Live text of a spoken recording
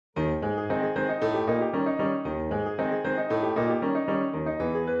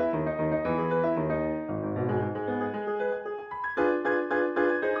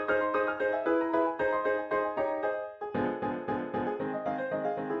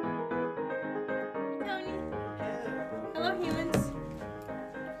Hello, humans.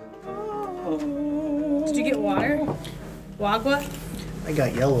 Did you get water? Wagwa? I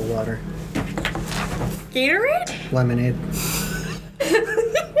got yellow water. Gatorade? Lemonade.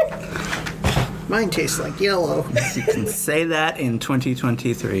 Mine tastes like yellow. You can say that in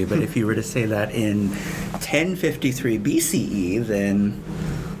 2023, but if you were to say that in 1053 BCE, then,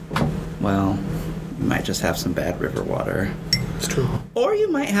 well, you might just have some bad river water. It's true. Or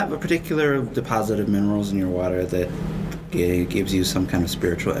you might have a particular deposit of minerals in your water that gives you some kind of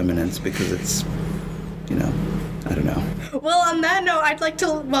spiritual eminence because it's, I don't know. Well, on that note, I'd like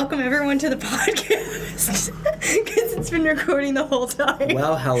to welcome everyone to the podcast because it's been recording the whole time.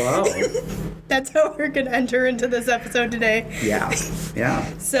 Well, hello. That's how we're going to enter into this episode today. Yeah.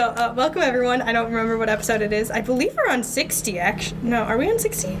 So, welcome everyone. I don't remember what episode it is. I believe we're on 60, actually. No, are we on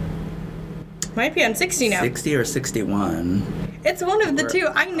 60? Might be on 60 now. 60 or 61. It's one of the two.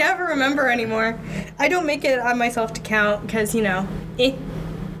 I never remember anymore. I don't make it on myself to count because,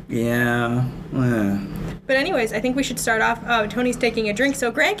 Yeah. But anyways, I think we should start off. Tony's taking a drink,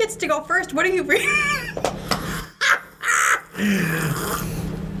 so Grant gets to go first. What are you reading?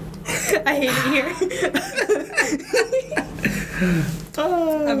 I hate it here.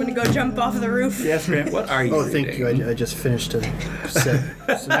 I'm gonna go jump off the roof. Yes, Grant, what are you reading? Thank you. I just finished a sip.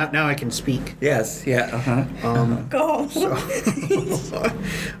 So now I can speak. Yes, yeah, Go.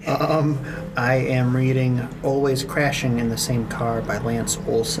 I am reading Always Crashing in the Same Car by Lance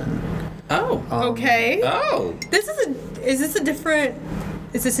Olson. Oh. Okay. Oh. Is this a different,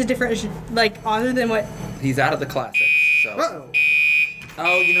 like, other than what? He's out of the classics, so. Whoa.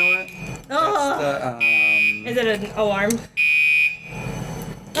 Oh, you know what? Oh. That's Is it an alarm?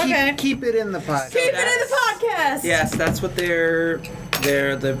 Okay. Keep it in the podcast. Keep it in the podcast. Yes, that's what the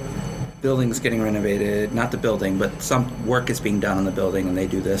building's getting renovated. Not the building, but some work is being done on the building, and they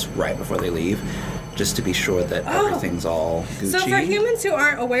do this right before they leave, just to be sure that everything's all Gucci. So for humans who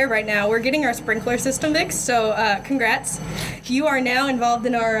aren't aware right now, we're getting our sprinkler system fixed, so congrats. You are now involved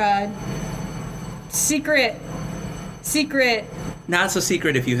in our secret... Not so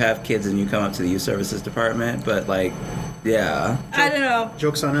secret if you have kids and you come up to the youth services department, but yeah. I don't know.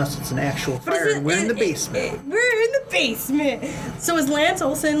 Joke's on us. It's an actual But fire. We're in the basement. We're in the basement. So is Lance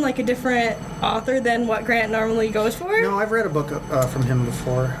Olson like a different author than what Grant normally goes for? No, I've read a book from him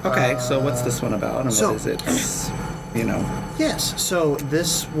before. Okay, so what's this one about, and what is it? Yes, so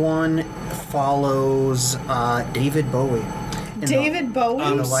this one follows David Bowie. David Bowie?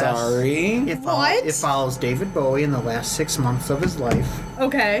 I'm sorry. What? It follows David Bowie in the last 6 months of his life.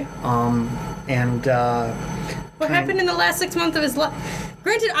 Okay. What happened in the last 6 months of his life?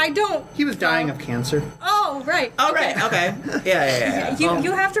 Granted, I don't... He was dying of cancer. Oh, right. Okay. Yeah.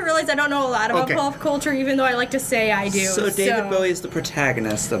 You have to realize I don't know a lot about Okay. pop culture, even though I like to say I do. So David Bowie is the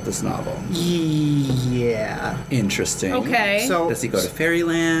protagonist of this novel. Yeah. Interesting. Okay. So Does he go to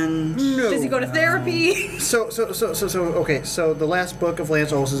Fairyland? No. Does he go to therapy? Okay, so the last book of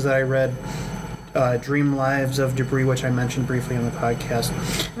Lance Olson's that I read, Dream Lives of Debris, which I mentioned briefly on the podcast.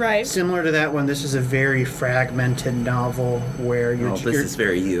 Right. Similar to that one, this is a very fragmented novel where you're... This is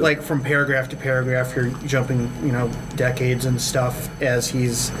very you. Like, from paragraph to paragraph, you're jumping, decades and stuff as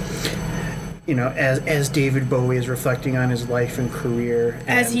he's... as David Bowie is reflecting on his life and career.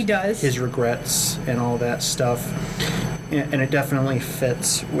 As and he does. His regrets and all that stuff. And it definitely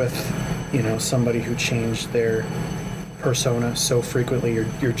fits with, somebody who changed their persona so frequently.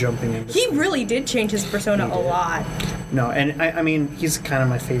 You're jumping into... He really did change his persona a lot. No, and I mean, he's kind of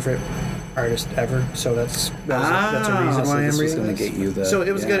my favorite artist ever, so that's a reason why I'm reading going to this. get you the... So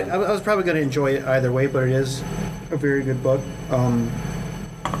it was good. I was probably going to enjoy it either way, but it is a very good book.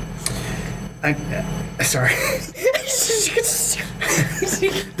 Sorry.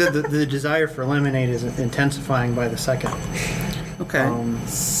 the desire for lemonade is intensifying by the second. Okay.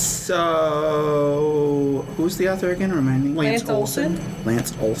 So, who's the author again? Remind me. Lance Olson.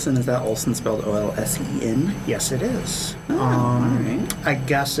 Lance Olson. Is that Olson spelled Olsen? Yes, it is. Oh, all right. I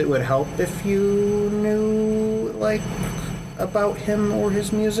guess it would help if you knew, about him or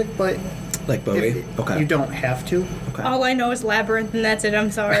his music, but... Like Bowie? Okay. You don't have to. Okay. All I know is Labyrinth, and that's it.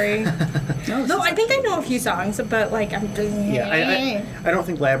 I'm sorry. No, I think I know a few songs, but I'm just... Yeah, I don't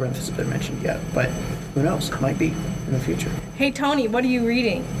think Labyrinth has been mentioned yet, but who knows? It might be in the future. Hey, Tony, what are you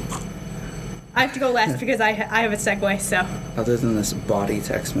reading? I have to go last because I have a segue, so... Other than this body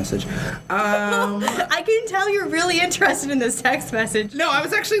text message. I can tell you're really interested in this text message. No, I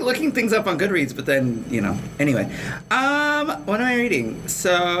was actually looking things up on Goodreads, but then, Anyway. What am I reading?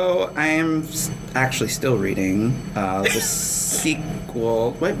 So, I am actually still reading the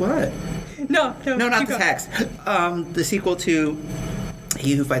sequel... Wait, what? No, No, not keep the going. text. The sequel to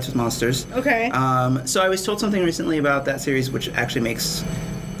He Who Fights with Monsters. Okay. So I was told something recently about that series, which actually makes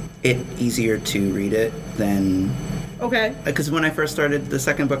it easier to read it than... Okay. Because when I first started the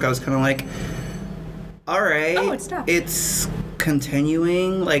second book, I was kind of like, all right. Oh, it stopped. It's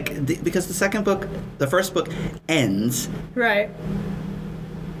continuing. Because the first book ends. Right.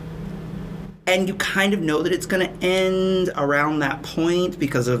 And you kind of know that it's going to end around that point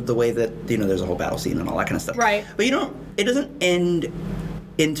because of the way that, there's a whole battle scene and all that kind of stuff. Right. But it doesn't end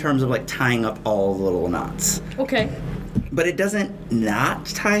in terms of, tying up all the little knots. Okay. But it doesn't not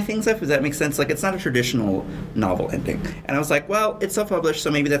tie things up, if that makes sense. It's not a traditional novel ending. And I was like, well, it's self-published,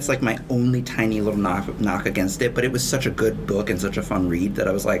 so maybe that's, my only tiny little knock against it. But it was such a good book and such a fun read that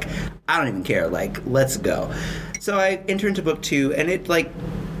I was like, I don't even care. Let's go. So I entered into book 2, and it,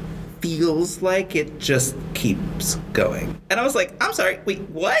 feels like it just keeps going. And I was like, I'm sorry, wait,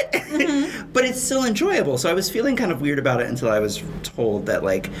 what? Mm-hmm. But it's still enjoyable. So I was feeling kind of weird about it until I was told that,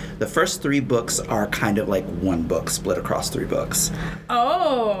 the first 3 books are kind of one book split across 3 books.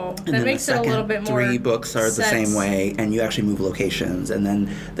 Oh, and that makes it a little bit more 3 books are the same way, and you actually move locations. And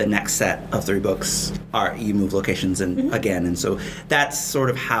then the next set of 3 books are you move locations and again. And so that's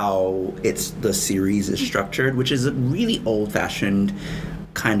sort of how the series is structured, which is a really old-fashioned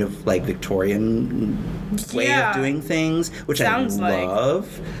kind of Victorian way of doing things, which Sounds I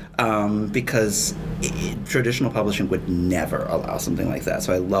love, because traditional publishing would never allow something like that.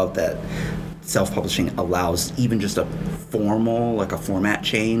 So I love that self-publishing allows even just a formal, a format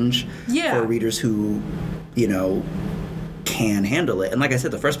change for readers who, can handle it. And like I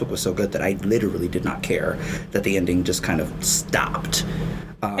said, the first book was so good that I literally did not care that the ending just kind of stopped.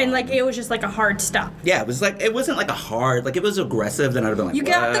 And it was just a hard stop. Yeah, it was it wasn't a hard, it was aggressive, then I'd have been like, you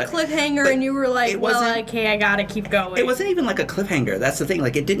got the cliffhanger and you were like, well, okay, I gotta keep going. It wasn't even a cliffhanger. That's the thing.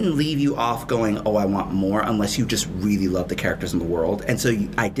 It didn't leave you off going, oh, I want more, unless you just really love the characters in the world. And so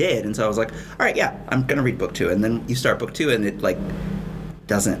I did. And so I was like, all right, yeah, I'm gonna read book 2. And then you start book 2 and it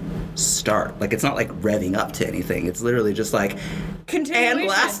doesn't start. It's not revving up to anything. It's literally just and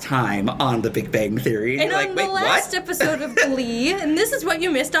last time on The Big Bang Theory. And on the last episode of Glee, and this is what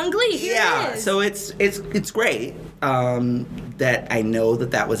you missed on Glee. Here it is. So it's great that I know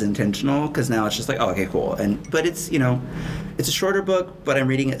that was intentional, because now it's just oh, okay, cool. But it's it's a shorter book, but I'm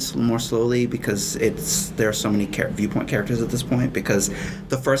reading it more slowly because there are so many viewpoint characters at this point. Because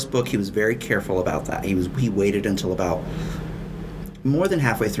the first book, he was very careful about that. He waited until about more than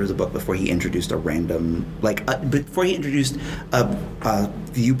halfway through the book before he introduced a random, before he introduced a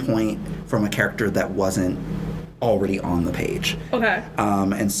viewpoint from a character that wasn't already on the page. Okay.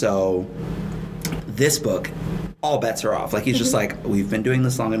 And so this book, all bets are off. He's just we've been doing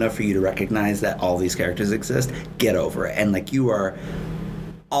this long enough for you to recognize that all these characters exist. Get over it. And you are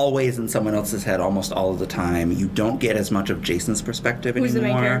always in someone else's head almost all of the time. You don't get as much of Jason's perspective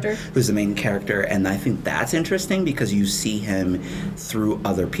anymore. Who's the main character. And I think that's interesting because you see him through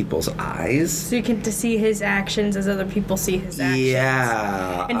other people's eyes. So you get to see his actions as other people see his actions.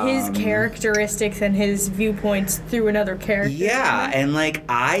 Yeah. And his characteristics and his viewpoints through another character. Yeah. And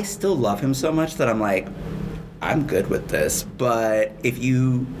I still love him so much that I'm good with this. But if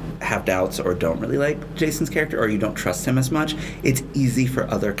you have doubts or don't really like Jason's character, or you don't trust him as much, it's easy for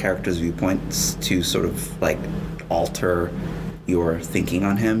other characters' viewpoints to sort of alter your thinking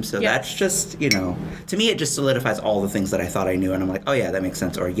on him. So that's just, to me it just solidifies all the things that I thought I knew, and I'm like, oh yeah, that makes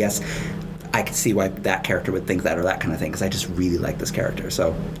sense, or yes, I can see why that character would think that, or that kind of thing, because I just really like this character.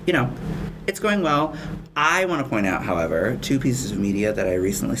 So, it's going well. I want to point out, however, 2 pieces of media that I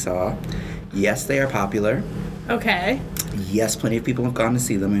recently saw. Yes, they are popular. Okay. Yes, plenty of people have gone to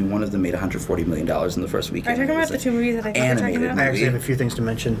see them. I mean, one of them made $140 million in the first weekend. Are you talking about the 2 movies that I thought you were talking about? I actually have a few things to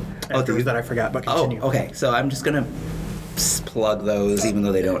mention after you that I forgot, but continue. Oh, okay. So I'm just going to plug those, even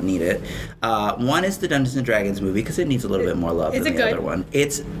though they don't need it. One is the Dungeons & Dragons movie, because it needs a little bit more love than the other one.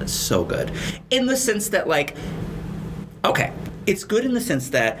 It's so good. In the sense that, okay, it's good in the sense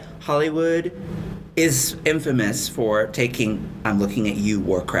that Hollywood is infamous for taking I'm Looking at You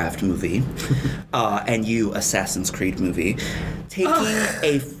Warcraft movie and you Assassin's Creed movie, taking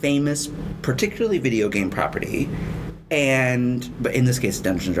a famous, particularly video game property, but in this case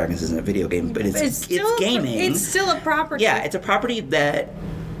Dungeons & Dragons isn't a video game, but it's gaming. It's still a property. Yeah, it's a property that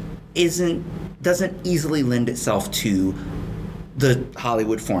doesn't easily lend itself to the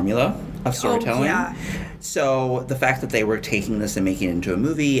Hollywood formula of storytelling. Oh, yeah. So the fact that they were taking this and making it into a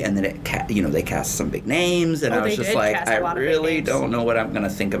movie, and then they cast some big names, and I was just I really don't know what I'm going to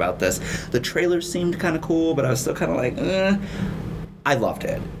think about this. The trailer seemed kind of cool, but I was still kind of I loved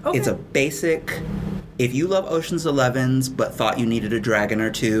it. Okay. It's a basic, if you love Ocean's 11's but thought you needed a dragon or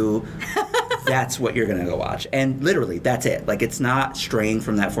two, That's what you're gonna go watch. And literally, that's it. Like, it's not straying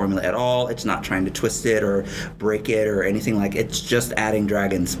from that formula at all. It's not trying to twist it or break it or anything like. It's just adding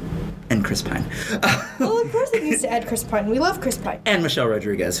dragons and Chris Pine. Well, of course it needs to add Chris Pine. We love Chris Pine. And Michelle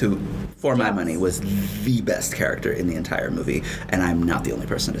Rodriguez, who, for my money, was the best character in the entire movie. And I'm not the only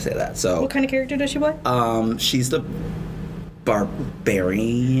person to say that. So, What kind of character does she play? she's the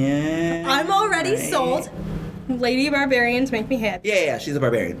barbarian. I'm already right? sold. Lady Barbarians make me happy. Yeah, she's a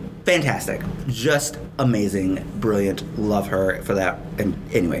barbarian. Fantastic. Just amazing. Brilliant. Love her for that. And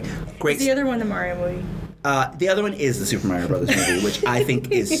anyway, great. Is the other one the Mario movie? The other one is the Super Mario Brothers movie, which I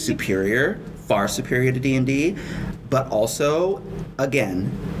think is superior, far superior to D&D, but also,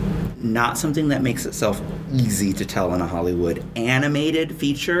 again, not something that makes itself easy to tell in a Hollywood animated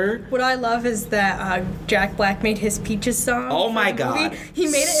feature. What I love is that Jack Black made his Peaches song. Oh for my the movie. God. He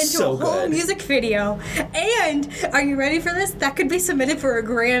made it into So a whole good. music video. And, are you ready for this? That could be submitted for a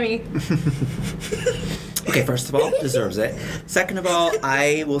Grammy. Okay, first of all, deserves it. Second of all,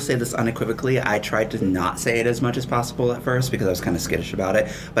 I will say this unequivocally. I tried to not say it as much as possible at first because I was kind of skittish about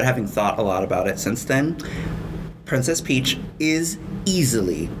it. But having thought a lot about it since then, Princess Peach is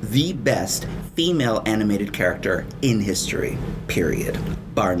easily the best female animated character in history, period.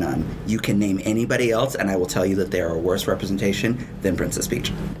 Bar none. You can name anybody else, and I will tell you that they are a worse representation than Princess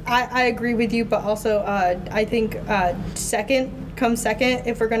Peach. I agree with you, but also I think second,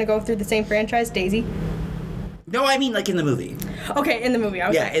 if we're going to go through the same franchise, Daisy. No, I mean like in the movie. Okay, in the movie.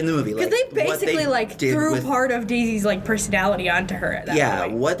 Yeah, in the movie. Because Like, they what basically did threw with- part of Daisy's personality onto her at that Yeah,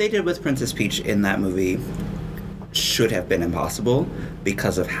 point. what they did with Princess Peach in that movie should have been impossible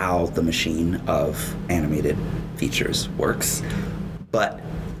because of how the machine of animated features works. But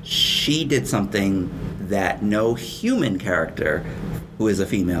she did something that no human character who is a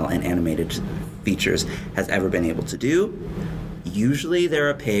female in animated features has ever been able to do. Usually they're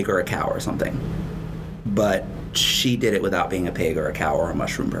a pig or a cow or something. But she did it without being a pig or a cow or a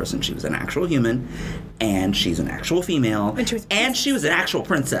mushroom person. She was an actual human, and she's an actual female, And she was an actual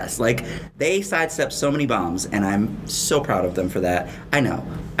princess. Like, they sidestepped so many bombs, and I'm so proud of them for that. I know.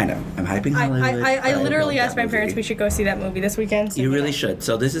 I'm hyping Hollywood. I literally love asked that my parents movie. we should go see that movie this weekend. So You really should.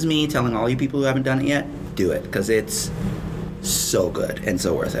 So this is me telling all you people who haven't done it yet, do it, because it's so good and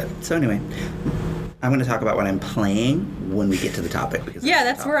so worth it. So anyway, I'm going to talk about what I'm playing when we get to the topic. Because Yeah,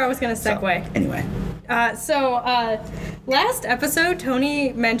 that's where I was going to segue. So, anyway. Last episode,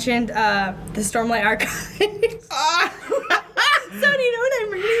 Tony mentioned the Stormlight Archives. So do you know what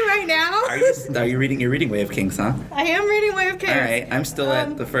I'm reading right now? Are you reading? You're reading Way of Kings, huh? I am reading Way of Kings. All right. I'm still at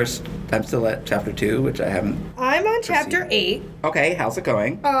I'm still at chapter 2, which I haven't. I'm on chapter 8. Okay. How's it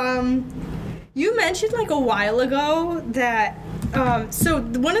going? You mentioned a while ago that so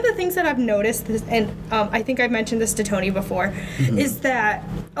one of the things that I've noticed is, and I think I've mentioned this to Tony before, is that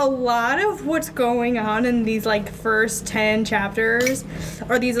a lot of what's going on in these first 10 chapters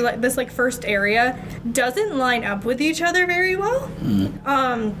or this first area doesn't line up with each other very well.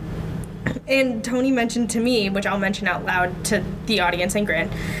 And Tony mentioned to me, which I'll mention out loud to the audience and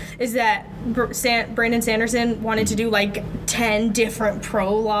Grant, is that Brandon Sanderson wanted to do 10 different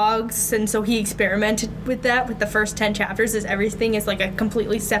prologues, and so he experimented with that with the first 10 chapters, as everything is a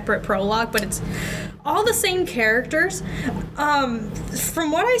completely separate prologue, but it's all the same characters.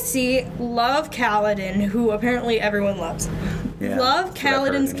 From what I see, love Kaladin, who apparently everyone loves. Yeah, Love that's what I've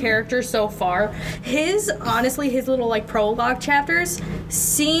heard, Kaladin's anyway. character so far. His little prologue chapters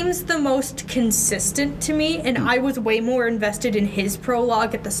seems the most consistent to me, and I was way more invested in his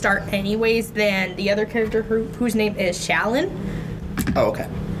prologue at the start anyways than the other character whose name is Shallan. Oh, okay.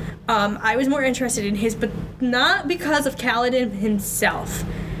 I was more interested in his, but not because of Kaladin himself.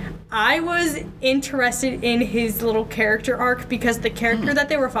 I was interested in his little character arc because the character that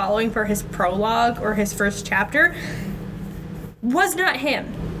they were following for his prologue or his first chapter was not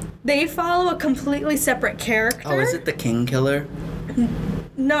him. They follow a completely separate character. Oh, is it the King Killer?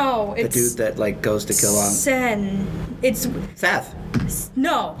 No, The it's dude that goes to kill on Sen. It's Seth.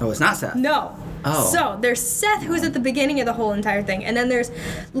 no. Oh, it's not Seth. No. Oh. So there's Seth, who's at the beginning of the whole entire thing, and then there's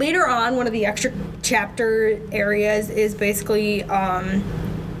later on one of the extra chapter areas is basically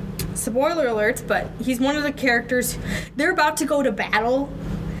spoiler alerts, but he's one of the characters. They're about to go to battle,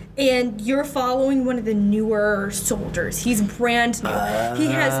 and you're following one of the newer soldiers. He's brand new.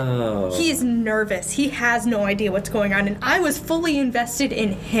 He is nervous. He has no idea what's going on, and I was fully invested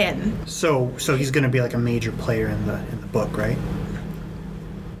in him. So he's going to be a major player in the book, right?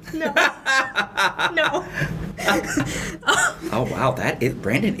 No. No. Oh wow,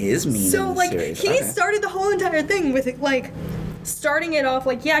 Brandon is mean So in the series. he Okay. started the whole entire thing with starting it off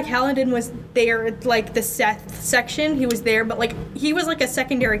Kaladin was there the Seth section. He was there, but like he was like a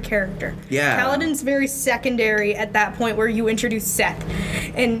secondary character. Yeah. Kaladin's very secondary at that point where you introduce Seth.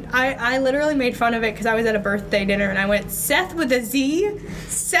 And I literally made fun of it because I was at a birthday dinner and I went, Seth with a Z?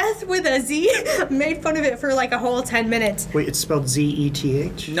 Seth with a Z? Made fun of it for like a whole 10 minutes. Wait, it's spelled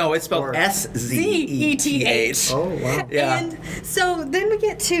Z-E-T-H? No, it's spelled Or- S-Z-E-T-H. Oh, wow. Yeah. And so then we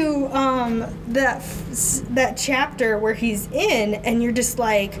get to that chapter where he's in, and you're just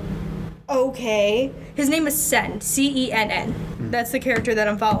like, okay. His name is Sen, C-E-N-N. That's the character that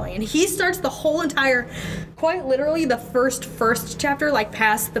I'm following. And he starts the whole entire, quite literally the first chapter, like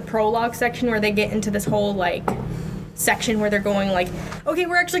past the prologue section where they get into this whole, like, section where they're going like, okay,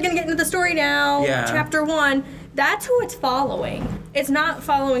 we're actually going to get into the story now. Yeah. Chapter 1. That's who it's following. It's not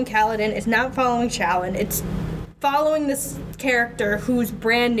following Kaladin. It's not following Shallan. It's following this character who's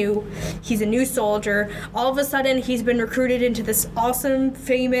brand new. He's a new soldier. All of a sudden, he's been recruited into this awesome,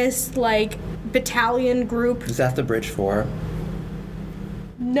 famous, like, battalion group. Is that the Bridge 4?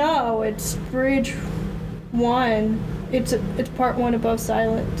 No, it's Bridge 1. It's part 1 above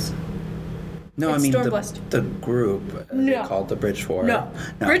Silence. No, It's I mean Stormblessed. the group No. called the Bridge 4. No.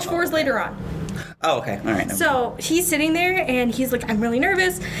 Bridge 4 is okay. later on. Oh, okay. All right. never mind. So he's sitting there and he's like, I'm really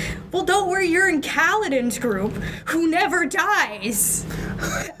nervous. Well, don't worry, you're in Kaladin's group who never dies.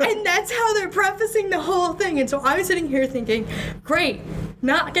 And that's how they're prefacing the whole thing. And so I'm sitting here thinking, great,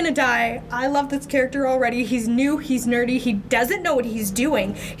 not gonna die. I love this character already. He's new, he's nerdy, he doesn't know what he's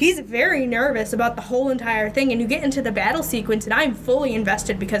doing. He's very nervous about the whole entire thing. And you get into the battle sequence and I'm fully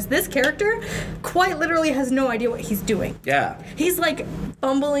invested because this character quite literally has no idea what he's doing. Yeah. He's like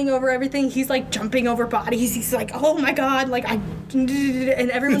fumbling over everything. He's like jumping over bodies. He's like, oh my god, like and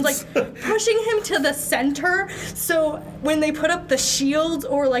everyone's like pushing him to the center. So when they put up the shields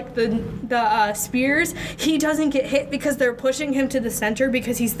or like the spears, he doesn't get hit because they're pushing him to the center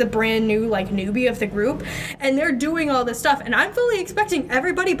because he's the brand new like newbie of the group. And they're doing all this stuff, and I'm fully expecting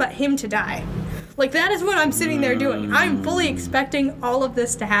everybody but him to die. Like, that is what I'm sitting there doing. I'm fully expecting all of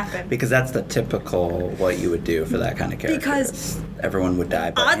this to happen. Because that's the typical what you would do for that kind of character. Because everyone would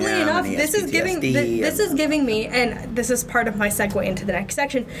die. But oddly him, enough, and he has this is giving me, and this is part of my segue into the next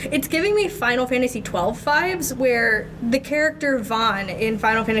section. It's giving me Final Fantasy XII vibes, where the character Vaughn in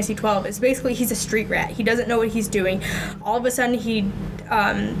Final Fantasy XII is basically he's a street rat. He doesn't know what he's doing. All of a sudden, he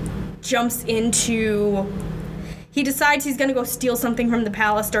jumps into. He decides he's going to go steal something from the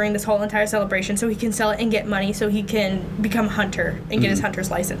palace during this whole entire celebration so he can sell it and get money so he can become a hunter and get his hunter's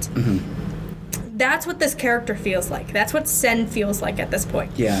license. That's what this character feels like. That's what Sen feels like at this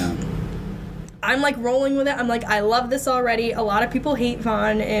point. Yeah. I'm like rolling with it. I'm like, I love this already. A lot of people hate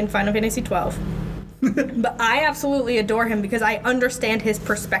Vaughn in Final Fantasy XII. But I absolutely adore him because I understand his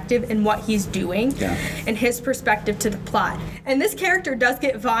perspective and what he's doing and his perspective to the plot. And this character does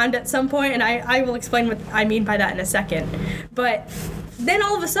get Vaughned at some point, and I will explain what I mean by that in a second. But then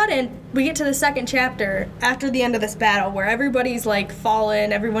all of a sudden, we get to the second chapter after the end of this battle where everybody's like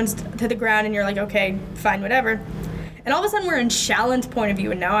fallen, everyone's to the ground, and you're like, okay, fine, whatever. And all of a sudden, we're in Shallan's point of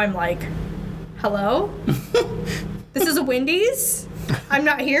view, and now I'm like, hello? This is a Wendy's? I'm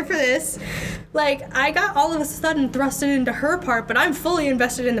not here for this. Like, I got all of a sudden thrusted into her part, but I'm fully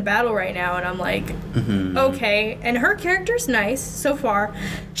invested in the battle right now, and I'm like, okay. And her character's nice so far.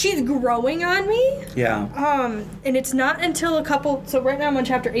 She's growing on me. Yeah. And it's not until so right now I'm on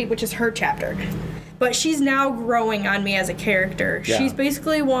chapter 8, which is her chapter. But she's now growing on me as a character. Yeah. She's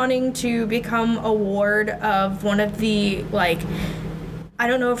basically wanting to become a ward of one of the, like, I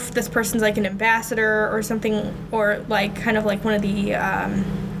don't know if this person's like an ambassador or something, or like kind of like one of the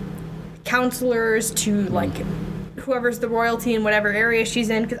counselors to like whoever's the royalty in whatever area she's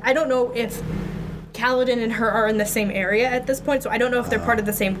in, because I don't know if Kaladin and her are in the same area at this point, so I don't know if they're part of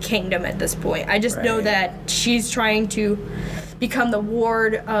the same kingdom at this point. I just know Right. that she's trying to become the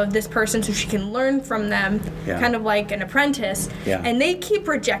ward of this person so she can learn from them, kind of like an apprentice. Yeah. And they keep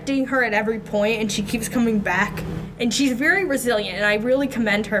rejecting her at every point, and she keeps coming back. And she's very resilient, and I really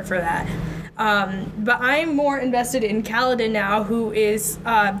commend her for that. But I'm more invested in Kaladin now, who is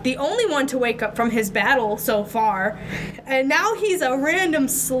the only one to wake up from his battle so far. And now he's a random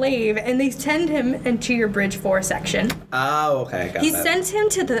slave, and they send him into your Bridge 4 section. Oh, okay. Got that.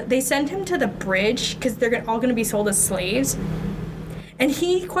 They send him to the bridge, because they're all going to be sold as slaves. And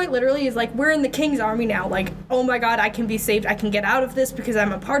he quite literally is like, we're in the king's army now. Like, oh my god, I can be saved. I can get out of this because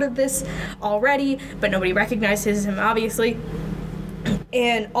I'm a part of this already. But nobody recognizes him, obviously.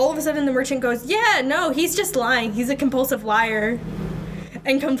 And all of a sudden the merchant goes, yeah, no, he's just lying. He's a compulsive liar.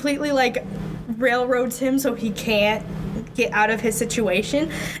 And completely, like, railroads him so he can't get out of his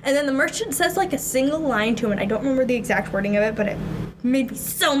situation. And then the merchant says, like, a single line to him. And I don't remember the exact wording of it, but it made me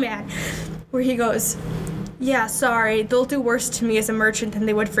so mad. Where he goes, yeah, sorry, they'll do worse to me as a merchant than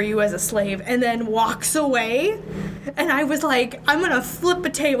they would for you as a slave, and then walks away. And I was like, I'm gonna flip a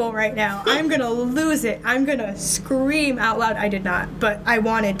table right now. I'm gonna lose it. I'm gonna scream out loud. I did not, but I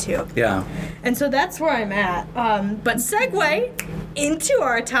wanted to. Yeah. And so that's where I'm at. But segue into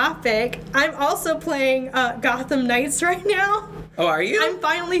our topic, I'm also playing Gotham Knights right now. Oh, are you? I'm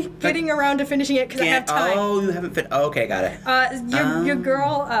finally getting around to finishing it because I have time. Oh, you haven't fit. Oh, okay, got it. Your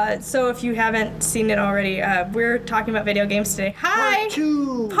girl, so if you haven't seen it already, we're talking about video games today. Hi!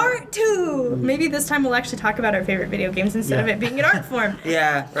 Part 2! Maybe this time we'll actually talk about our favorite video games instead of it being an art form.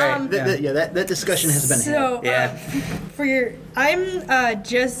 Yeah, right. That discussion has been had. Yeah. For your, I'm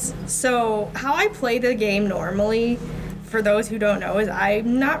so how I play the game normally, for those who don't know, is I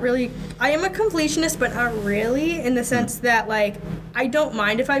am a completionist, but not really, in the sense that, like, I don't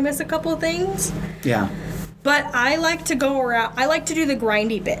mind if I miss a couple things. Yeah. But I like to go around, I like to do the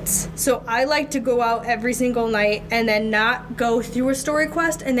grindy bits. So I like to go out every single night and then not go through a story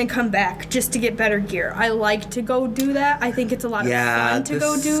quest and then come back just to get better gear. I like to go do that. I think it's a lot of fun to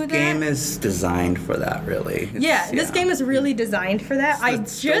go do that. This game is designed for that, really. This game is really designed for that. I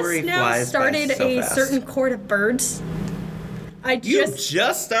just now started a certain Court of Birds. You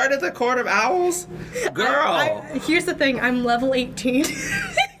just started the Court of Owls? Girl! Here's the thing, I'm level 18.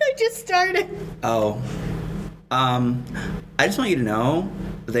 I just started. Oh. I just want you to know,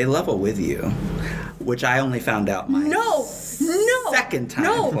 they level with you, which I only found out second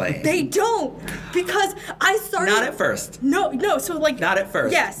time playing. No, they don't, because I started. Not at first. No, so like. Not at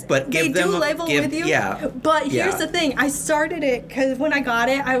first. Yes, but they do level with you. Yeah. But here's the thing, I started it because when I got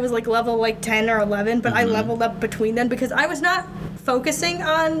it, I was like level like 10 or 11, but I leveled up between them because I was not focusing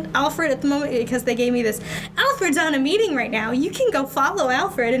on Alfred at the moment because they gave me this, Alfred's on a meeting right now, you can go follow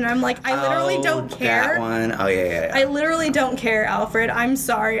Alfred, and I'm like, I literally don't care. That one. Oh, yeah. I literally don't care, Alfred. I'm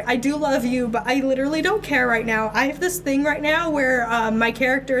sorry. I do love you, but I literally don't care right now. I have this thing right now where my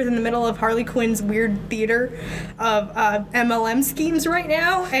character is in the middle of Harley Quinn's weird theater of MLM schemes right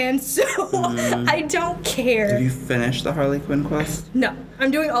now, and so I don't care. Did you finish the Harley Quinn quest? No. I'm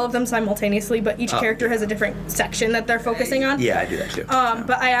doing all of them simultaneously, but each character has a different section that they're focusing on. Yeah, I do that too.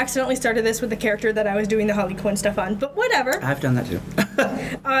 But I accidentally started this with the character that I was doing the Harley Quinn stuff on. But whatever. I've done that too.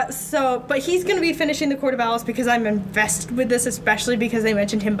 But he's going to be finishing the Court of Owls because I'm invested with this, especially because they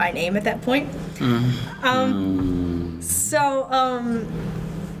mentioned him by name at that point.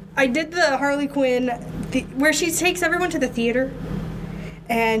 I did the Harley Quinn, where she takes everyone to the theater.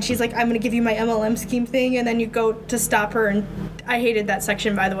 And she's like, I'm going to give you my MLM scheme thing, and then you go to stop her. And I hated that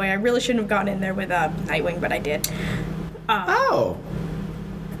section, by the way. I really shouldn't have gone in there with Nightwing, but I did. Have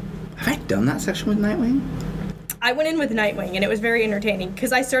I done that section with Nightwing? I went in with Nightwing, and it was very entertaining,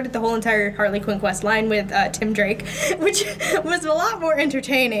 because I started the whole entire Harley Quinn quest line with Tim Drake, which was a lot more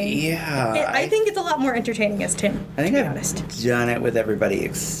entertaining. Yeah. I think it's a lot more entertaining as Tim, I think to be I've honest. done it with everybody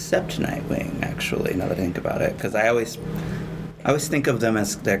except Nightwing, actually, now that I think about it, because I always think of them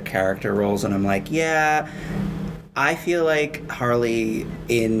as their character roles, and I'm like, yeah, I feel like Harley,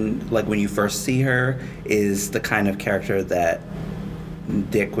 when you first see her, is the kind of character that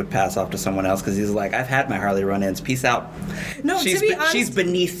Dick would pass off to someone else, because he's like, I've had my Harley run-ins, peace out. No, to be honest, she's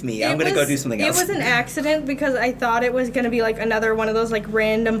beneath me. I'm going to go do something else. It was an accident, because I thought it was going to be like another one of those like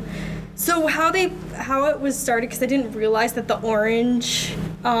random. So how it was started, because I didn't realize that the orange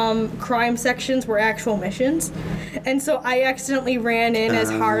crime sections were actual missions, and so I accidentally ran in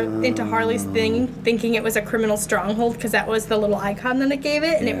into Harley's thing, thinking it was a criminal stronghold, because that was the little icon that it gave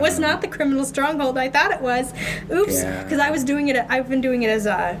it, and it was not the criminal stronghold I thought it was. Oops, because I've been doing it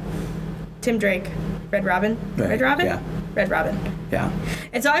as Tim Drake, Red Robin, right. Red Robin, yeah. Red Robin, yeah.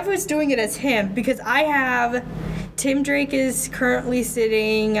 And so I was doing it as him because I have. Tim Drake is currently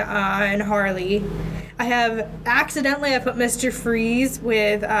sitting on Harley. I put Mr. Freeze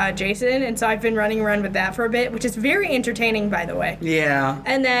with Jason, and so I've been running around with that for a bit, which is very entertaining, by the way. Yeah.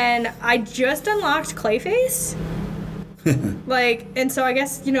 And then I just unlocked Clayface. And so I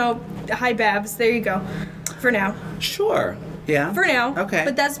guess, hi Babs, there you go. For now. Sure. Yeah. For now. Okay.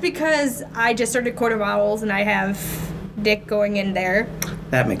 But that's because I just started Court of Owls, and I have Dick going in there.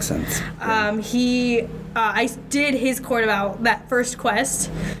 That makes sense. I did his Court of Owls, that first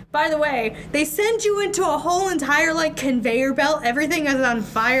quest. By the way, they send you into a whole entire conveyor belt. Everything is on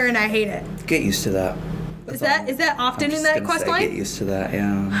fire, and I hate it. Get used to that. Is that often in that quest line? Get used to that.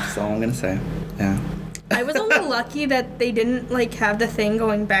 Yeah, that's all I'm gonna say. Yeah. I was only lucky that they didn't have the thing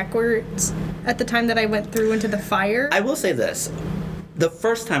going backwards at the time that I went through into the fire. I will say this: the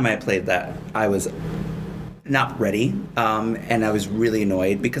first time I played that, I was not ready, and I was really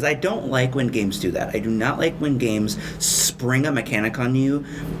annoyed because I don't like when games do that. I do not like when games spring a mechanic on you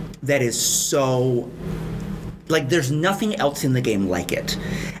that is so like there's nothing else in the game like it,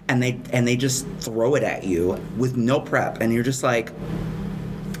 and they just throw it at you with no prep, and you're just like,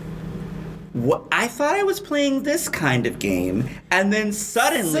 what? I thought I was playing this kind of game, and then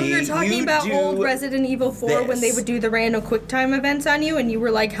suddenly So you're talking you about do old Resident Evil 4 when they this. would do the random QuickTime events on you, and you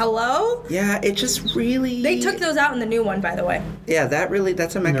were like, hello? Yeah, it just really. They took those out in the new one, by the way. Yeah,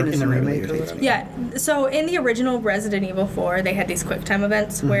 that's a mechanism. in the that really remake or irritates me. Yeah, so in the original Resident Evil 4, they had these QuickTime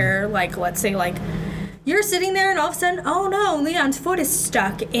events where, like, let's say, like, you're sitting there and all of a sudden, oh no, Leon's foot is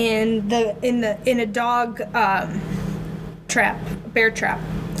stuck in a dog bear trap.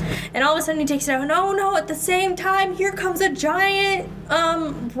 And all of a sudden he takes it out, and oh no, at the same time, here comes a giant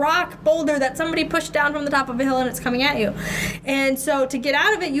rock boulder that somebody pushed down from the top of a hill, and it's coming at you. And so to get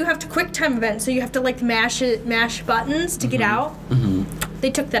out of it, you have to QuickTime event, so you have to like mash buttons to get out. They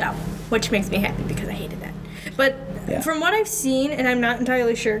took that out, which makes me happy because I hated that. But Yeah. from what I've seen, and I'm not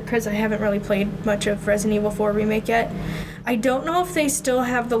entirely sure because I haven't really played much of Resident Evil 4 Remake yet, I don't know if they still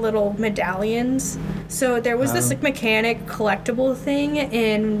have the little medallions. So there was this like mechanic collectible thing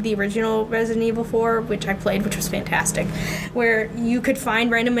in the original Resident Evil 4, which I played, which was fantastic, where you could find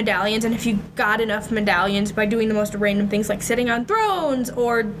random medallions, and if you got enough medallions by doing the most random things like sitting on thrones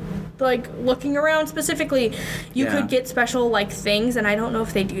or like looking around specifically, you Yeah. could get special like things, and I don't know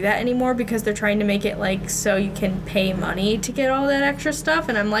if they do that anymore because they're trying to make it like so you can pay money to get all that extra stuff,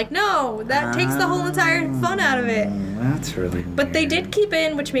 and I'm like, no, that takes the whole entire fun out of it. That's really. But they weird. did keep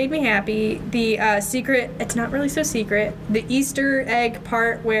in, which made me happy, the secret, it's not really so secret, the Easter egg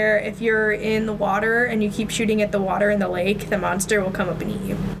part where if you're in the water and you keep shooting at the water in the lake, the monster will come up and eat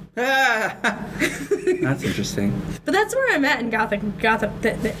you. That's interesting. But that's where I'm at in Gotham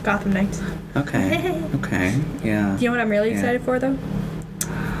Knights. Okay. Okay. Yeah. Do you know what I'm really Yeah. excited for, though?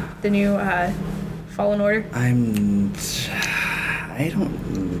 The new Fallen Order. I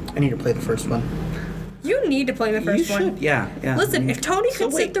don't. I need to play the first one. You need to play the first You one. should. Yeah. Yeah. Listen, if Tony So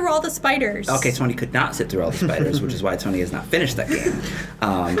could sit wait. through all the spiders. Okay, Tony could not sit through all the spiders, which is why Tony has not finished that game.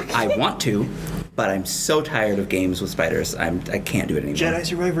 I want to, but I'm so tired of games with spiders. I can't do it anymore. Jedi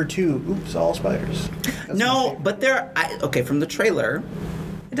Survivor 2. Oops, all spiders. That's No, but okay, from the trailer,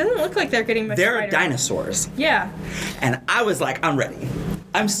 It doesn't look like they're getting much there are spider. dinosaurs. Yeah. And I was like, I'm ready.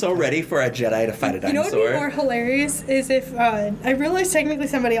 I'm so ready for a Jedi to fight a You know what dinosaur. would be more hilarious is if, I realize technically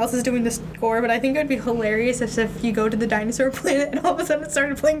somebody else is doing the score, but I think it would be hilarious if you go to the dinosaur planet and all of a sudden it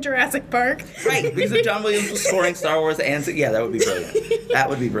started playing Jurassic Park. Right, because if John Williams was scoring Star Wars and that would be brilliant. That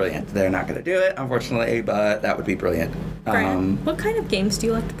would be brilliant. They're not going to do it, unfortunately, but that would be brilliant. Brian, what kind of games do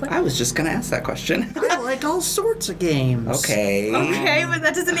you like to play? I was just going to ask that question. I like all sorts of games. Okay. Okay, but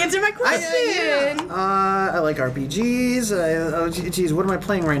that doesn't answer my question. I like RPGs. Geez, what am I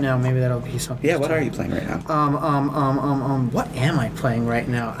playing right now? Maybe that'll be something. Yeah, what are you playing right now? What am I playing right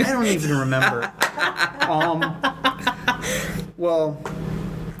now? I don't even remember.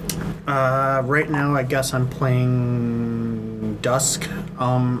 Right now I guess I'm playing Dusk.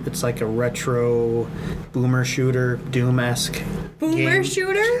 It's like a retro boomer shooter, Doom-esque Boomer game.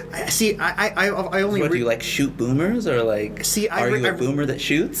 shooter? I only What, do you like shoot boomers or like are you a boomer that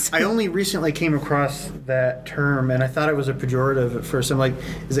shoots? I only recently came across that term, and I thought it was a pejorative at first. I'm like,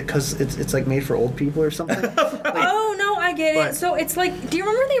 is it because it's like made for old people or something? Oh, no, I get But- it. So it's like, do you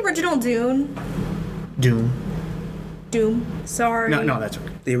remember the original Dune? Doom. Sorry. No, that's okay.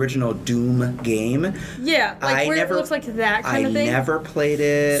 The original Doom game. Yeah, like I where never- it looks like that kind of thing. I never played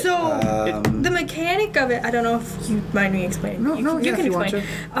it. So the mechanic of it, I don't know if you mind me explaining. No, you yeah, can if you want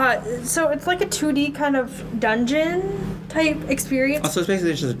explain. So it's like a 2D kind of dungeon type experience. Also, it's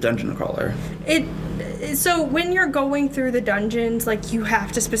basically just a dungeon crawler. So when you're going through the dungeons, like you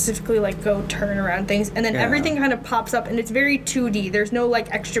have to specifically like go turn around things, and then Yeah. everything kind of pops up, and it's very 2D. There's no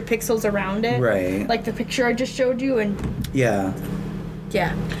like extra pixels around it, Right. Like the picture I just showed you, and Yeah.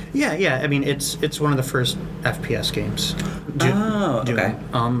 yeah. Yeah. I mean, it's one of the first FPS games. Oh, Doom. okay.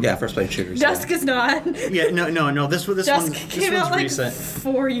 Yeah, first person shooters. Dusk is not. Yeah, no. This Dusk came one's out like recent.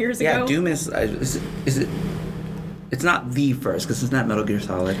 4 years Yeah, ago. Doom is it? It's not the first because it's not Metal Gear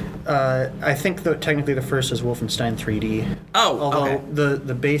Solid. I think technically the first is Wolfenstein 3D. Oh, Although okay.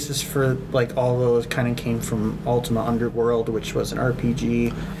 the basis for like all those kind of came from Ultima Underworld, which was an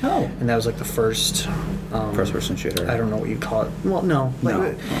RPG. Oh. And that was like the first. First person shooter. I don't know what you call it. Well, no.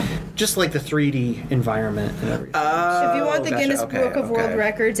 No. Just like the 3D environment and everything. If you want the gotcha. Guinness Okay, Book of World okay.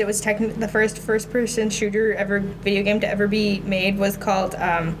 Records, it was the first first-person shooter video game to ever be made was called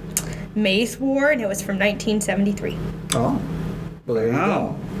Maze War, and it was from 1973. Oh. Well, there you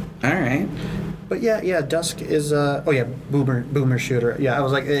Oh. go. All right. But yeah, Dusk is boomer shooter. Yeah, I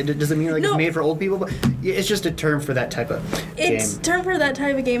was like, does it mean like No. it's made for old people? But yeah, it's just a term for that type of It's game. term for that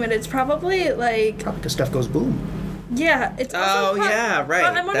type of game, and it's probably like Probably because stuff goes boom. yeah. It's also Oh, yeah, right.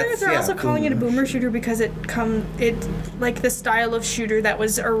 But I'm wondering if That's- they're yeah, also calling it a boomer boomer shooter because it like the style of shooter that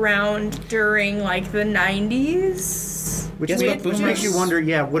was around during like the 90s. Which Guess what boomers makes you wonder,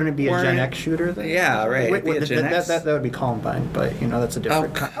 wouldn't it be a Gen weren't- X shooter? Then? Yeah, right. It'd be a Gen X. That would be Columbine, but that's a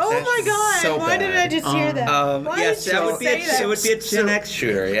different. Oh That's my god! so Why did I bad. just hear that? Why Yes, did that you would be say that? it would be a Gen X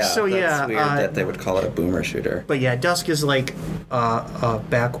shooter. Yeah. so, that's yeah, weird that they would call it a boomer shooter. But yeah, Dusk is like a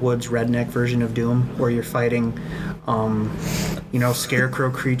backwoods redneck version of Doom, where you're fighting, scarecrow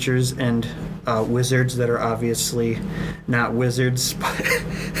creatures and wizards that are obviously not wizards, but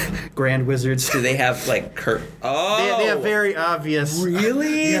grand wizards. Do they have like Oh, They have very obvious.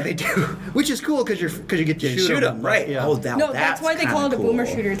 Really? Yeah, they do. Which is cool because you get to You shoot shoot them. them, right? Yeah. Oh, No, that's why they call it a boomer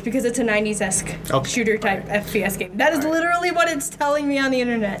shooter. It's because it's a 90s-esque Okay. shooter type FPS game. That is literally what it's telling me on the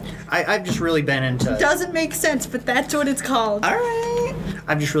internet. I've just really been into. Doesn't make sense, but that's what it's called. All right.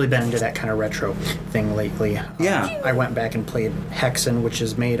 I've just really been into that kind of retro thing lately. Yeah. I went back and played Hexen, which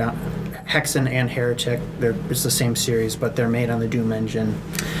is made on Hexen and Heretic. It's the same series, but they're made on the Doom engine.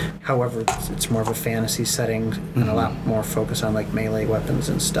 However, it's more of a fantasy setting and a lot more focus on like melee weapons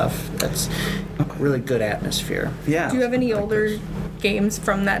and stuff. That's really good atmosphere. Yeah. Do you have any older games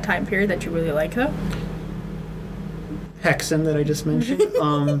from that time period that you really like, though? Hexen that I just mentioned.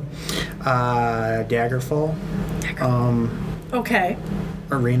 Daggerfall. Okay.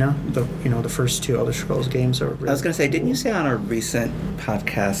 Arena, the first two Elder Scrolls games are really I was going to say, didn't you say on a recent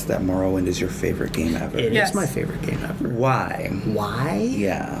podcast that Morrowind is your favorite game ever? It Yes. is my favorite game ever. Why? Why?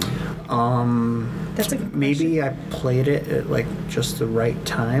 Yeah. That's a good Maybe question. I played it at like just the right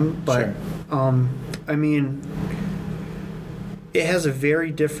time, but Sure. I mean, it has a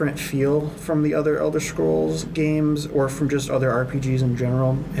very different feel from the other Elder Scrolls games or from just other RPGs in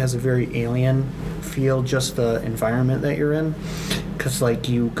general. It has a very alien feel, just the environment that you're in. Because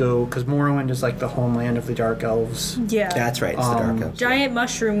Morrowind is like the homeland of the Dark Elves. Yeah. That's right. It's the Dark Elves. Giant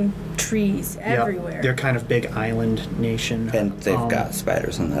mushroom trees Yep. everywhere. They're kind of big island nation. And they've got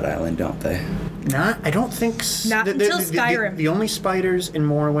spiders on that island, don't they? I don't think. Not until Skyrim. The only spiders in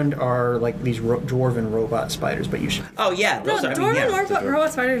Morrowind are like these dwarven robot spiders, but you should. Oh, yeah. No, Those are, Dwarven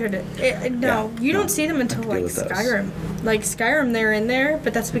robot spiders are no, you don't see them until deal like with those. Skyrim. Like Skyrim, they're in there,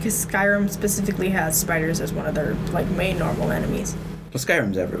 but that's because Skyrim specifically has spiders as one of their like main normal enemies. Well,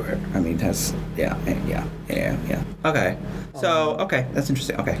 Skyrim's everywhere. I mean, it has. Yeah. Okay. So, okay. That's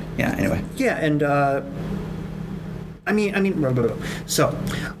interesting. Okay. Yeah, anyway. Yeah, and so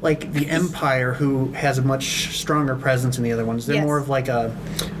like the Empire, who has a much stronger presence than the other ones, they're Yes. more of like a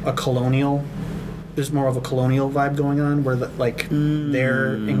colonial. There's more of a colonial vibe going on, where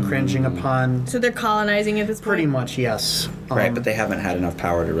they're infringing upon. So they're colonizing at this point. Pretty much, yes. Right, but they haven't had enough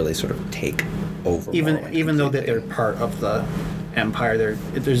power to really sort of take over. Morrowind even though that completely. they're part of the Empire,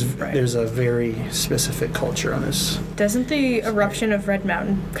 there's a very specific culture on this. Doesn't the eruption of Red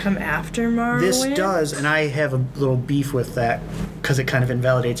Mountain come after Morrowind? This does, and I have a little beef with that because it kind of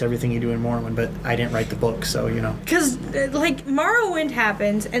invalidates everything you do in Morrowind. But I didn't write the book, so Because like Morrowind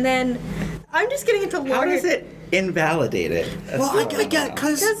happens, and then I'm just getting into lore. How does it invalidate it? That's Well, what I get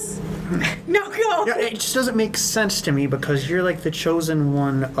because. No, go. Yeah, it just doesn't make sense to me because you're like the chosen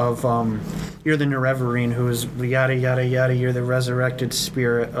one of you're the Nerevarine who is yada yada yada. You're the resurrected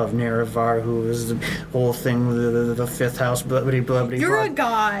spirit of Nerevar who is the whole thing, the fifth house. Blah blah blah blah. You're a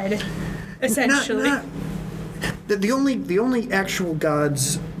god, essentially. The only actual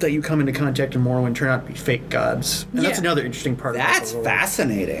gods that you come into contact in Morrowind turn out to be fake gods, and that's Yeah. another interesting part. That's of the world.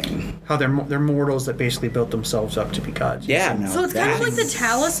 fascinating. How they're mortals that basically built themselves up to be gods. Yeah, no. So it's kind of like the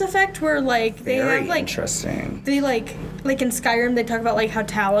Talos effect, where like they Very have like interesting. they like in Skyrim they talk about like how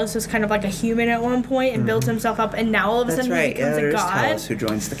Talos was kind of like a human at one point and built himself up, and now all of a That's sudden right. he becomes Yeah, a there's god. Talos who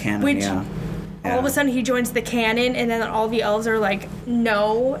joins the canon. Which- Yeah. All of a sudden he joins the canon, and then all the elves are like,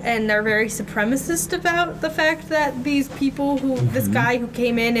 no, and they're very supremacist about the fact that these people this guy who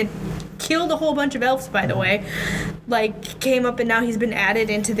came in and killed a whole bunch of elves, by the way, like came up and now he's been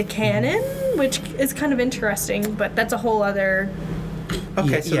added into the canon, which is kind of interesting, but that's a whole other.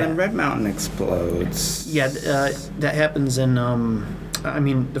 Okay, so Yeah. then Red Mountain explodes. Yeah, that happens in.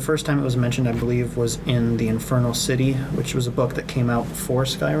 The first time it was mentioned, I believe, was in The Infernal City, which was a book that came out before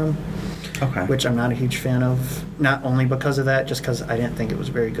Skyrim, Okay. which I'm not a huge fan of. Not only because of that, just because I didn't think it was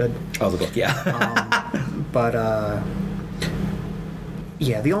very good. Oh, the book. Yeah. But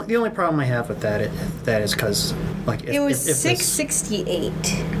yeah, the only problem I have with that is because like It was if this-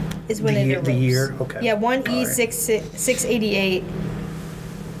 668 is when The it year- arose. the year? Okay. Yeah, 1E Alright. 688.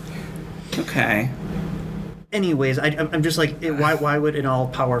 Okay. Anyways, I'm just like, why would an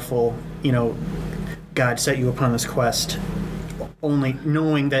all-powerful, God set you upon this quest, only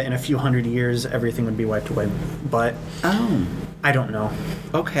knowing that in a few hundred years everything would be wiped away? But I don't know.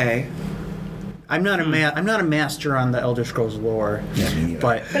 Okay. I'm not a master on the Elder Scrolls lore. Yeah, me neither.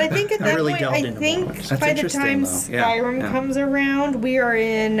 But But I think at that really point, delved I into think more. That's by the interesting, time though. Yeah, Skyrim yeah. comes around, we are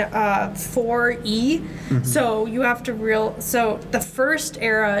in 4E. So you have to So the first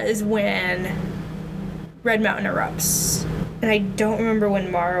era is when Red Mountain erupts, and I don't remember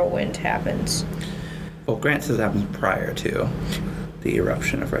when Morrowind happens. Well, Grant says it happens prior to the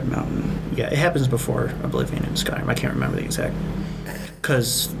eruption of Red Mountain. Yeah, it happens before Oblivion and Skyrim. I can't remember the exact.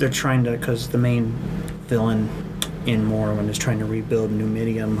 Because the main villain in Morrowind is trying to rebuild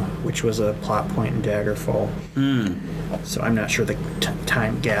Numidium, which was a plot point in Daggerfall. So I'm not sure the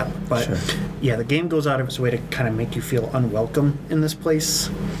time gap. But Sure. yeah, the game goes out of its way to kind of make you feel unwelcome in this place.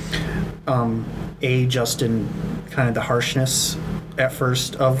 Just in kind of the harshness at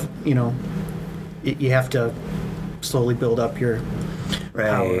first of, you have to slowly build up your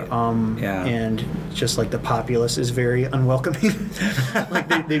Right. power. Yeah. And just like the populace is very unwelcoming.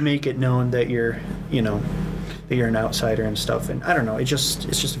 Like they make it known that you're an outsider and stuff. And I don't know, it's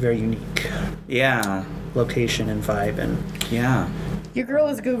just a very unique Yeah. location and vibe. And Yeah. Your girl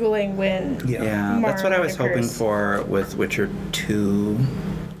is Googling when. Yeah, that's what I was hoping occurs. for with Witcher 2.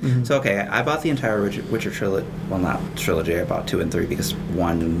 So, okay, I bought the entire Witcher trilogy. Well, not trilogy, I bought 2 and 3 because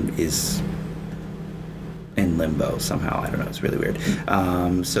 1 is in limbo somehow. I don't know, it's really weird.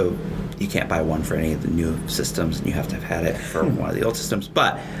 So, you can't buy 1 for any of the new systems, and you have to have had it for one of the old systems.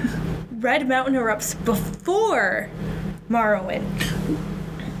 But, Red Mountain erupts before Morrowind.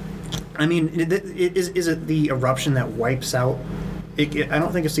 I mean, is it the eruption that wipes out? I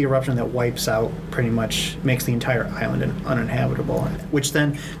don't think it's the eruption that wipes out, pretty much makes the entire island uninhabitable. Which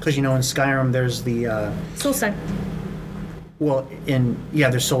then, because in Skyrim there's the Solstein.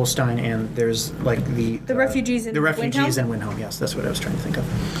 there's Solstein and there's like the refugees in the refugees Windhelm? in Windhelm. Yes, that's what I was trying to think of.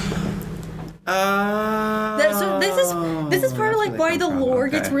 So this is part of like why the lore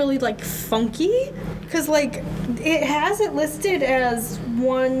gets really like funky, because like it has it listed as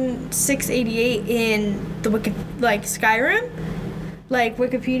 1688 in the Skyrim, like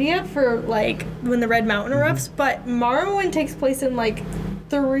Wikipedia for like when the Red Mountain erupts, but Morrowind takes place in like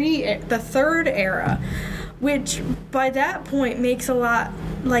the third era, which by that point makes a lot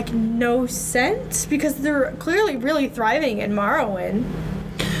like no sense because they're clearly really thriving in Morrowind.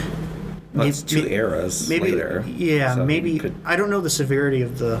 Well, it's 2 eras later. Yeah, so maybe. you could- I don't know the severity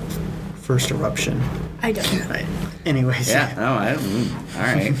of the first eruption. I don't. Anyways. Yeah, no, all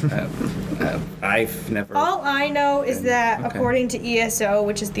right. I've never... All I know is that Okay. according to ESO,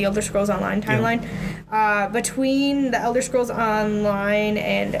 which is the Elder Scrolls Online timeline, between the Elder Scrolls Online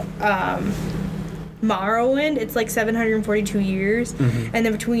and Morrowind, it's like 742 years. And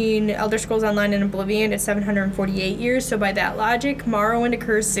then between Elder Scrolls Online and Oblivion, it's 748 years. So by that logic, Morrowind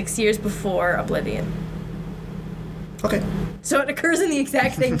occurs 6 years before Oblivion. Okay. So it occurs in the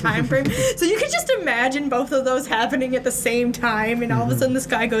exact same time frame. So you could just imagine both of those happening at the same time, and all of a sudden this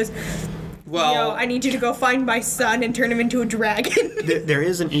guy goes, Well, I need you to go find my son and turn him into a dragon. There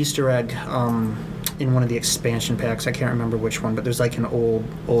is an Easter egg in one of the expansion packs. I can't remember which one, but there's like an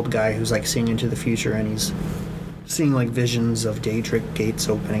old guy who's like seeing into the future, and he's seeing like visions of Daedric gates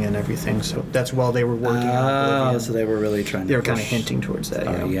opening and everything. So that's while they were working on Oblivion. so they were really trying to They were kind of push- hinting towards that.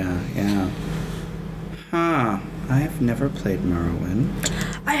 Oh, yeah. Huh. I've never played Morrowind.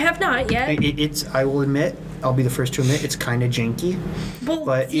 I have not yet. It's. I will admit. I'll be the first to admit it's kind of janky, Well,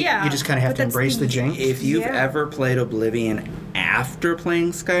 but you just kind of have but to that's embrace the jank. If you've Yeah. ever played Oblivion after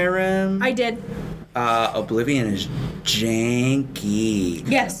playing Skyrim, I did. Oblivion is janky.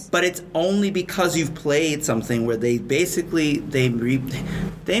 Yes. But it's only because you've played something where they basically they made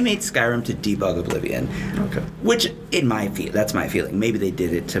Skyrim to debug Oblivion. Okay. Which that's my feeling. Maybe they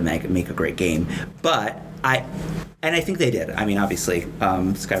did it to make a great game, but I think they did. I mean, obviously,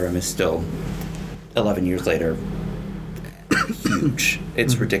 Skyrim is still 11 years later huge.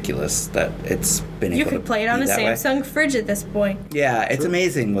 It's ridiculous that it's been You able to could play it on be a that way. Samsung fridge at this point. Yeah, it's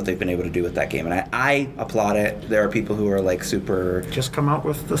amazing what they've been able to do with that game, and I applaud it. There are people who are like super. Just come out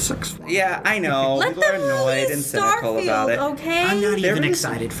with the sixth one. Yeah, I know. Let people are them annoyed release and cynical about Starfield, it. okay? I'm not They're even releasing-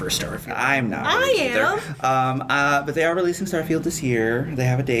 excited for Starfield. I'm not. I really am. either. But they are releasing Starfield this year. They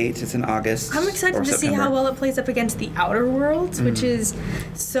have a date. It's in August. I'm excited or to see September. how well it plays up against the Outer Worlds, which is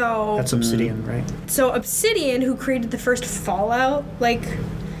so. That's Obsidian, right? So Obsidian, who created the first Fallout, like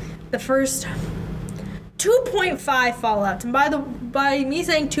the first 2.5 Fallouts, and by me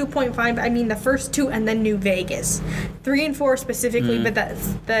saying 2.5, I mean the first 2 and then New Vegas. 3 and 4 specifically, but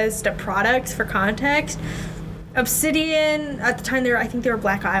that's the products for context. Obsidian, at the time I think they were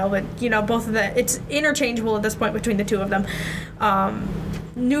Black Isle, but both of the, it's interchangeable at this point between the two of them.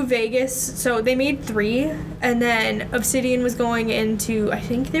 New Vegas, so they made 3, and then Obsidian was going into, I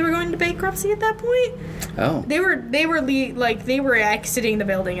think they were going to bankruptcy at that point. Oh. They were exiting the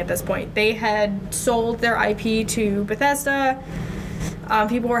building at this point. They had sold their IP to Bethesda.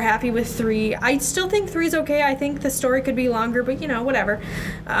 People were happy with 3. I still think 3 is okay. I think the story could be longer, but whatever.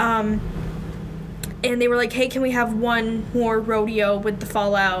 And they were like, hey, can we have one more rodeo with the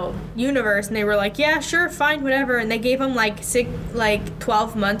Fallout universe? And they were like, yeah, sure, fine, whatever. And they gave them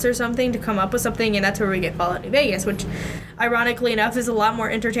 12 months or something to come up with something, and that's where we get Fallout New Vegas, which, ironically enough, is a lot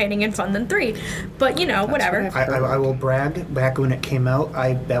more entertaining and fun than 3. But, whatever. I will brag, back when it came out,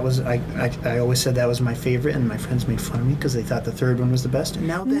 I always said that was my favorite, and my friends made fun of me because they thought the third one was the best. And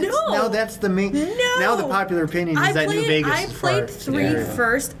now that's the main... No! Now the popular opinion is that New Vegas I is played 3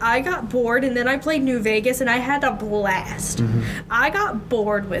 first. I got bored, and then I played New Vegas, and I had a blast. Mm-hmm. I got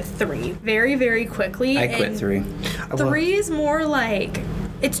bored with 3 very, very quickly. I quit 3. 3 is more like...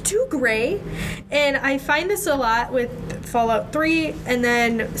 It's too gray, and I find this a lot with Fallout 3 and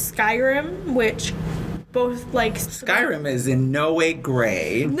then Skyrim, which both Skyrim is in no way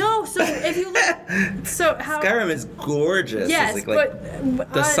gray. No, so if you look, Skyrim is gorgeous. Yes,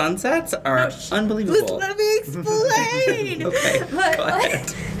 but the sunsets are unbelievable. Let me explain. Okay, go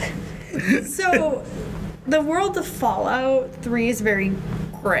ahead. So, the world of Fallout 3 is very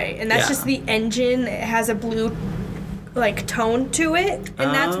gray, and that's just the engine. It has a blue tone to it,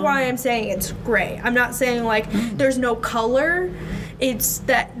 and that's why I'm saying it's gray. I'm not saying there's no color. It's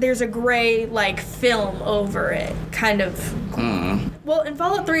that there's a gray film over it, kind of. Well, in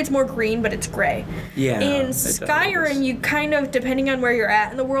Fallout 3 it's more green, but it's gray. Yeah. In Skyrim, you kind of, depending on where you're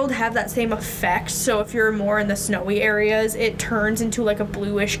at in the world, have that same effect. So if you're more in the snowy areas, it turns into a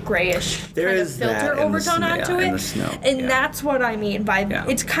bluish, grayish kind of filter overtone onto it. In the snow. And that's what I mean by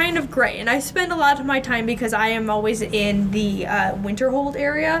it's kind of gray. And I spend a lot of my time, because I am always in the Winterhold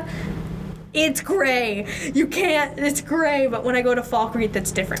area. It's gray. It's gray, but when I go to Falkreath,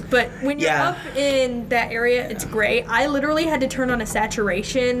 that's different. But when you're up in that area, it's gray. I literally had to turn on a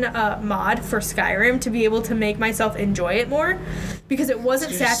saturation mod for Skyrim to be able to make myself enjoy it more, because it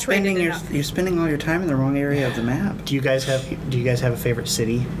wasn't saturated enough. You're spending all your time in the wrong area of the map. Do you guys have a favorite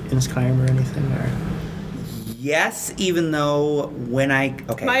city in Skyrim or anything? Or? Yes, even though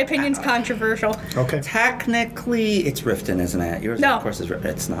my opinion's controversial. Okay. Technically, it's Riften, isn't it? Yours, no. Of course, is Riften.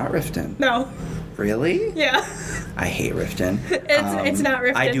 It's not Riften. No. Really? Yeah. I hate Riften. It's not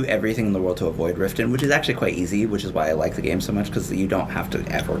Riften. I do everything in the world to avoid Riften, which is actually quite easy, which is why I like the game so much, because you don't have to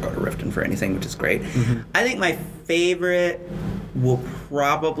ever go to Riften for anything, which is great. Mm-hmm. I think my favorite will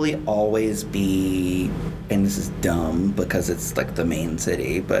probably always be, and this is dumb because it's the main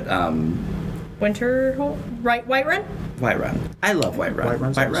city, but Winterhold? Whiterun? Whiterun. I love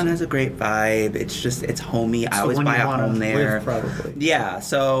Whiterun. Whiterun has a great vibe. It's homey. I always buy a home there. Probably. Yeah,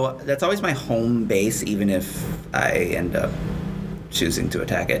 so that's always my home base, even if I end up choosing to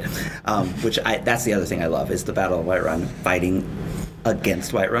attack it. That's the other thing I love, is the Battle of Whiterun. Fighting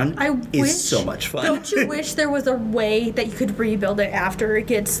against Whiterun is so much fun. Don't you wish there was a way that you could rebuild it after it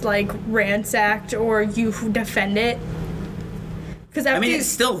gets ransacked, or you defend it? It's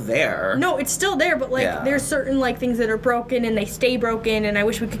still there. No, it's still there, but there's certain things that are broken, and they stay broken, and I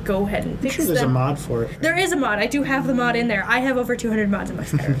wish we could go ahead and fix them. There's a mod for it. There is a mod. I do have the mod in there. I have over 200 mods in my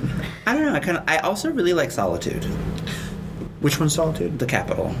Skyrim. I don't know. I also really like Solitude. Which one's Solitude? The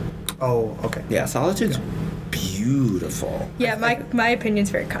capital. Oh, okay. Yeah, Solitude's beautiful. Yeah, my opinion's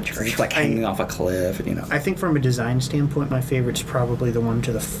very controversial. It's hanging off a cliff, I think from a design standpoint, my favorite's probably the one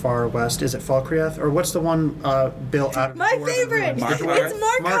to the far west. Is it Falkreath? Or what's the one built out of... My favorite! It's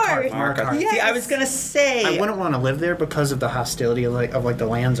Markarth. Yes. See, I was going to say... I wouldn't want to live there because of the hostility of the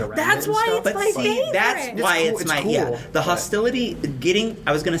lands around That's it. Why it's my favorite. That's why it's my... Cool. Yeah, the hostility...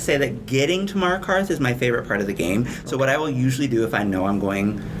 I was going to say that getting to Markarth is my favorite part of the game. So what I will usually do if I know I'm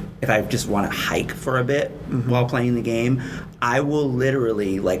going... If I just want to hike for a bit while playing the game, I will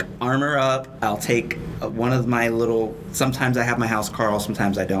literally armor up. I'll take one of my little. Sometimes I have my house Carl,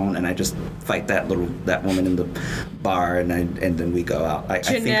 sometimes I don't, and I just fight that woman in the bar, and then we go out.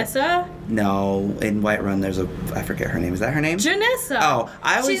 Janessa? No, in Whiterun there's I forget her name. Is that her name? Janessa. Oh,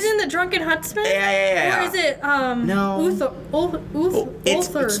 she's in the Drunken Huntsman. Yeah. Or is it no? It's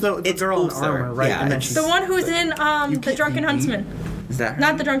the girl in armor, right? Yeah, and then she's the one who's in the Drunken Huntsman. Is that her not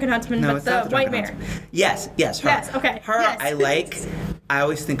name? The Drunken Huntsman, no, but the White Mare. Yes, her. Yes, okay. Her, yes. I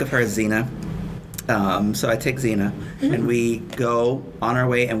always think of her as Xena. So I take Xena, and we go on our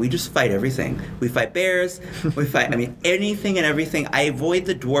way, and we just fight everything. We fight bears. We fight, anything and everything. I avoid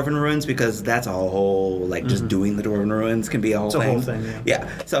the Dwarven ruins because that's a whole, just doing the Dwarven ruins can be a whole thing. It's a whole thing, yeah.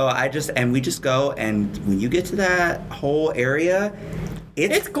 So we just go, and when you get to that whole area,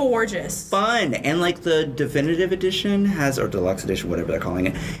 it's gorgeous. Fun. And the definitive edition has, or deluxe edition, whatever they're calling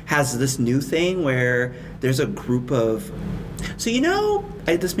it, has this new thing where there's a group of... So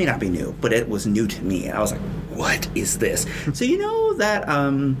this may not be new, but it was new to me. And I was like, what is this? So that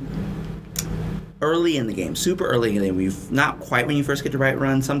early in the game, super early in the game, not quite when you first get to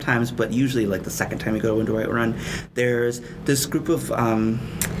Whiterun sometimes, but usually the second time you go into Whiterun, there's this group of... Are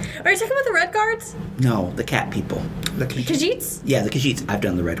you talking about the Red Guards? No, the cat people. The Khajiits? Yeah, the Khajiits. I've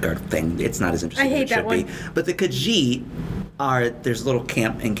done the Red Guard thing. It's not as interesting I hate as it that should one. be. But the Khajiit there's a little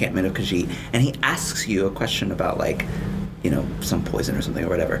encampment of Khajiit, and he asks you a question about some poison or something or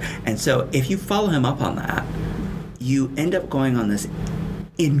whatever. And so if you follow him up on that, you end up going on this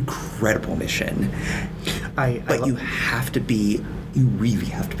incredible mission. But you really have to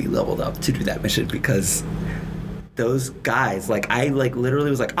be leveled up to do that mission because those guys, I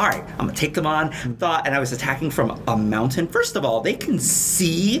literally was like, all right, I'm gonna take them on. And I was attacking from a mountain. First of all, they can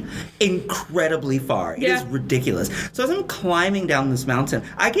see incredibly far. It is ridiculous. So as I'm climbing down this mountain,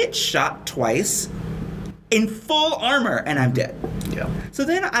 I get shot twice in full armor, and I'm dead. Yeah. So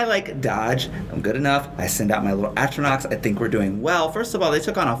then I dodge. I'm good enough. I send out my little Atronachs. I think we're doing well. First of all, they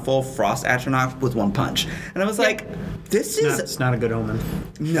took on a full Frost Atronach with one punch. And I was like, it's not a good omen.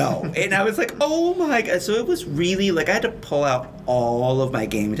 No. And I was like, oh my God. So it was really, I had to pull out all of my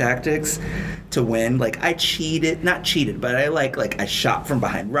game tactics to win. I cheated. Not cheated, but I shot from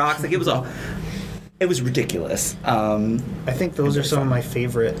behind rocks. It was ridiculous. I think those are some of my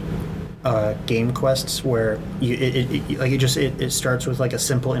favorite game quests where it starts with a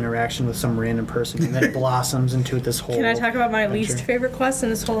simple interaction with some random person and then it blossoms into this whole... Can I talk about my adventure. least favorite quest in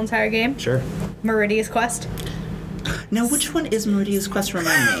this whole entire game? Sure. Meridia's Quest. Now, which one is Meridia's Quest?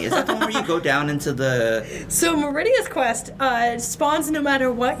 Remind me. Is that the one where you go down into the... So Meridia's Quest spawns no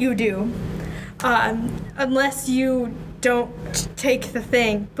matter what you do, unless you don't take the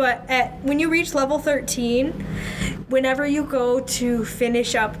thing. But when you reach level 13, whenever you go to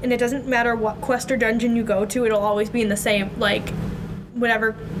finish up, and it doesn't matter what quest or dungeon you go to, it'll always be in the same,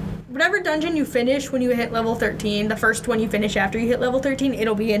 whatever dungeon you finish when you hit level 13, the first one you finish after you hit level 13,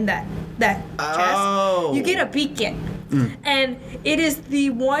 it'll be in that chest. You get a beacon. And it is the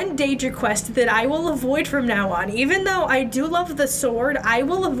one Daedra quest that I will avoid from now on. Even though I do love the sword, I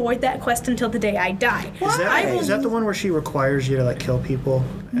will avoid that quest until the day I die. Is that the one where she requires you to kill people?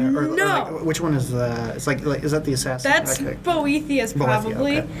 No. Which one is that? It's is that the assassin? That's Boethia's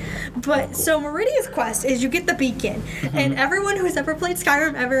probably. Okay. But so Meridia's quest is you get the beacon, and everyone who's ever played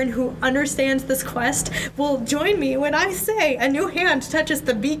Skyrim ever and who understands this quest will join me when I say a new hand touches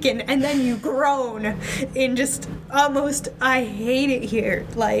the beacon, and then you groan in just almost I hate it here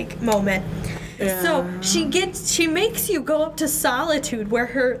moment. Yeah. So she makes you go up to Solitude where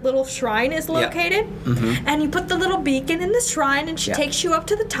her little shrine is located, and you put the little beacon in the shrine, and she takes you up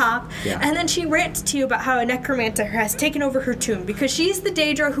to the top, and then she rants to you about how a necromancer has taken over her tomb because she's the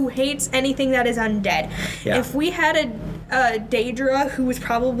Daedra who hates anything that is undead. Yeah. If we had a Daedra who was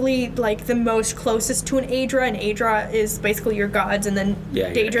probably the most closest to an Aedra, and Aedra is basically your gods, and then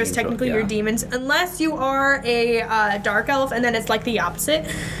Daedra is technically your demons, unless you are a dark elf, and then it's the opposite.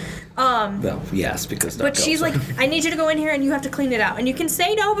 Well, yes, because... But she's like, I need you to go in here and you have to clean it out. And you can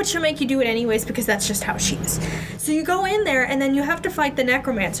say no, but she'll make you do it anyways because that's just how she is. So you go in there and then you have to fight the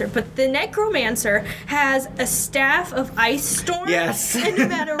necromancer. But the necromancer has a staff of ice storm. Yes. And no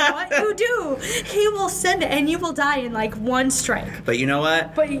matter what you do, he will send it and you will die in one strike. But you know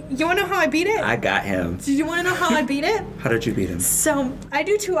what? But you want to know how I beat it? I got him. Do you want to know how I beat it? How did you beat him? So I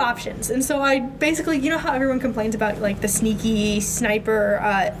do two options. And so I basically, you know how everyone complains about the sneaky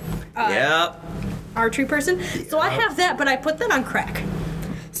sniper archery person? Yep. So I have that, but I put that on crack.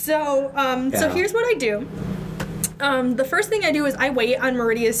 So so here's what I do. The first thing I do is I wait on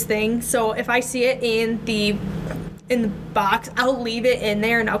Meridia's thing. So if I see it in the box, I'll leave it in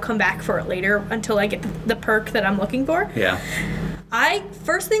there and I'll come back for it later until I get the perk that I'm looking for. Yeah.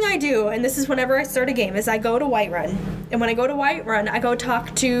 First thing I do, and this is whenever I start a game, is I go to Whiterun. And when I go to Whiterun, I go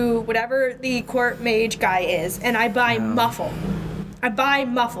talk to whatever the court mage guy is, and I buy Muffle. I buy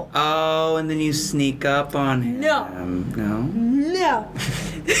Muffle. Oh, and then you sneak up on him. No. No? No.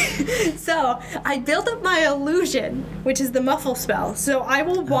 So I built up my illusion, which is the muffle spell. So I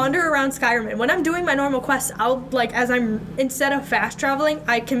will wander around Skyrim, and when I'm doing my normal quests, I'll instead of fast traveling,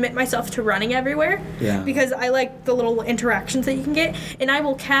 I commit myself to running everywhere. Yeah. Because I like the little interactions that you can get, and I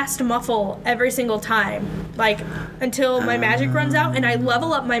will cast muffle every single time, until my magic runs out, and I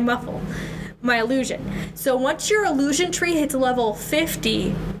level up my muffle. My illusion. So once your illusion tree hits level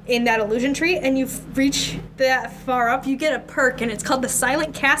 50 in that illusion tree and you've reached that far up, you get a perk, and it's called the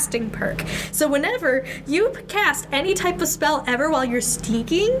silent casting perk. So whenever you cast any type of spell ever while you're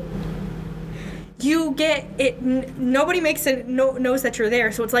sneaking, you get it. Nobody knows that you're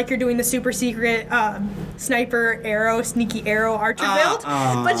there, so it's like you're doing the super secret sniper arrow, sneaky arrow archer build,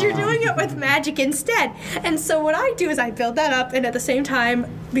 but you're doing it with magic instead. And so what I do is I build that up, and at the same time,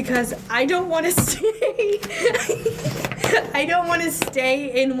 because I don't want to stay,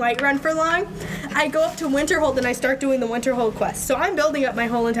 in Whiterun for long, I go up to Winterhold and I start doing the Winterhold quest. So I'm building up my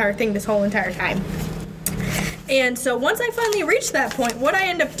whole entire thing this whole entire time. And so once I finally reach that point, what I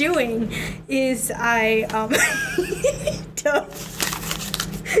end up doing is what I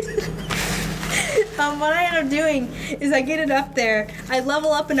end up doing is I get it up there, I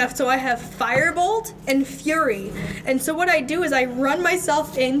level up enough so I have Firebolt and Fury. And so what I do is I run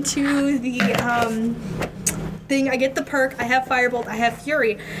myself into the thing, I get the perk, I have Firebolt, I have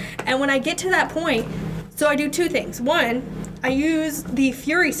Fury. And when I get to that point, so I do two things. One, I use the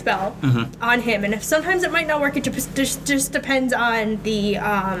Fury spell on him, and if sometimes it might not work, it just depends on the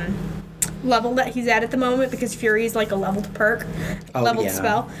level that he's at the moment, because Fury is like a leveled perk,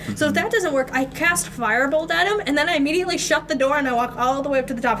 spell. So if that doesn't work, I cast Firebolt at him, and then I immediately shut the door and I walk all the way up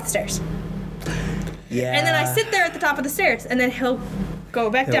to the top of the stairs. Yeah. And then I sit there at the top of the stairs, and then he'll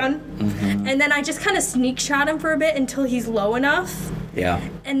go back down, and then I just kind of sneak shot him for a bit until he's low enough. Yeah.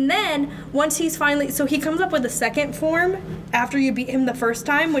 And then once he's finally, so he comes up with a second form after you beat him the first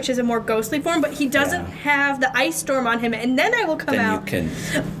time, which is a more ghostly form, but he doesn't have the ice storm on him, and then I will come out. Then you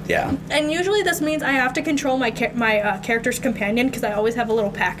can, yeah. And usually this means I have to control my character's companion, because I always have a little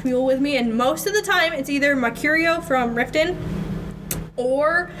pack mule with me, and most of the time it's either Mercurio from Riften,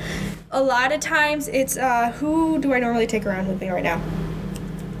 or a lot of times it's, who do I normally take around with me right now?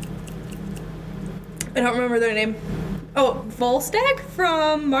 I don't remember their name. Oh, Volstagg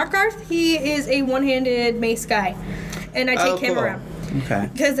from Markarth. He is a one-handed mace guy, and I take him around. Okay.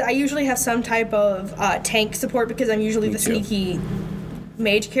 Because I usually have some type of tank support, because I'm usually the sneaky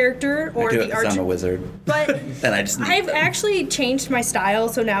mage character or the archer. I'm a wizard. But then I just I've actually changed my style,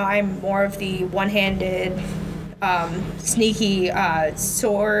 so now I'm more of the one-handed, sneaky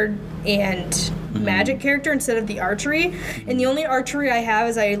sword and magic character instead of the archery. And the only archery I have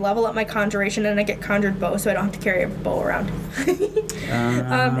is I level up my conjuration and I get conjured bow, so I don't have to carry a bow around.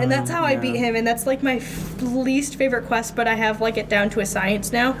 And that's how I beat him, and that's like my least favorite quest, but I have it down to a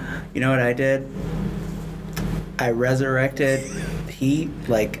science now. You know what I did? I resurrected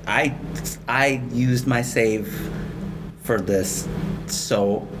I used my save for this,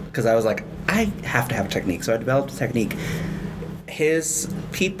 so because I was like, I have to have a technique, so I developed a technique. His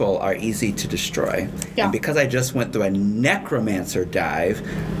people are easy to destroy. Yeah. And because I just went through a necromancer dive,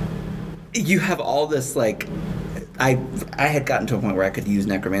 you have all this, I had gotten to a point where I could use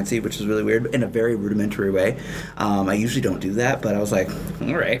necromancy, which was really weird, in a very rudimentary way. I usually don't do that, but I was like,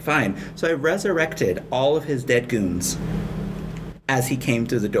 all right, fine. So I resurrected all of his dead goons as he came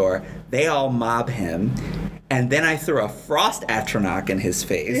through the door. They all mob him. And then I threw a frost atronach in his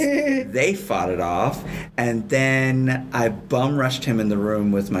face. They fought it off. And then I bum rushed him in the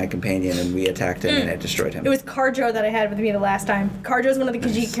room with my companion, and we attacked him and it destroyed him. It was Karjo that I had with me the last time. Karjo's one of the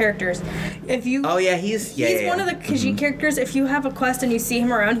Khajiit characters. Oh yeah, he's one of the Khajiit characters. If you have a quest and you see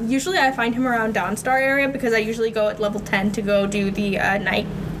him around, usually I find him around Dawnstar area, because I usually go at level 10 to go do the Night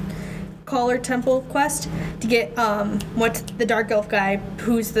Caller Temple quest to get what's the Dark Elf guy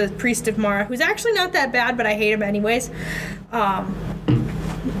who's the priest of Mara, who's actually not that bad, but I hate him anyways.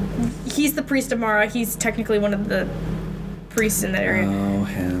 He's the priest of Mara. He's technically one of the priests in that area. Oh,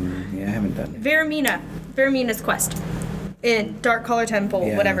 him. Yeah, I haven't done it. Veramina's quest in Dark Caller Temple,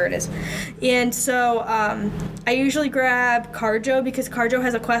 whatever it is. And so I usually grab Karjo, because Karjo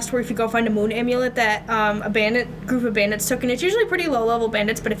has a quest where if you go find a moon amulet that a group of bandits took, and it's usually pretty low-level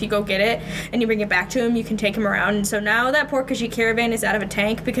bandits, but if you go get it and you bring it back to him, you can take him around. And so now that poor Khajiit caravan is out of a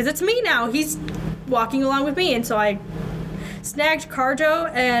tank, because it's me now. He's walking along with me, and so I snagged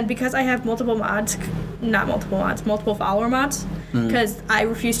Karjo, and because I have multiple follower mods, because I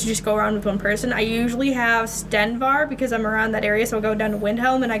refuse to just go around with one person. I usually have Stenvar because I'm around that area, so I'll go down to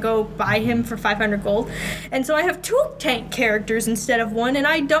Windhelm and I go buy him for 500 gold. And so I have 2 tank characters instead of 1, and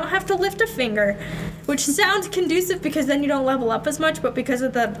I don't have to lift a finger, which sounds conducive because then you don't level up as much, but because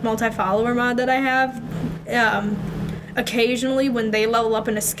of the multi-follower mod that I have, occasionally when they level up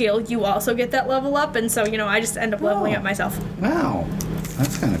in a skill, you also get that level up, and so, I just end up leveling up myself. Wow.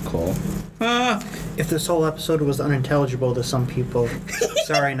 That's kind of cool. If this whole episode was unintelligible to some people,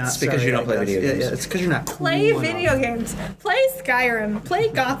 sorry, not It's because sorry, you don't I play guess. video games. Yeah, it's because you're not Play cool video enough. games. Play Skyrim. Play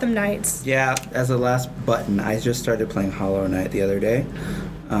Gotham Knights. Yeah, as a last button, I just started playing Hollow Knight the other day.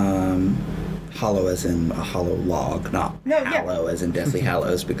 Hollow as in a hollow log, not Hallow as in Deathly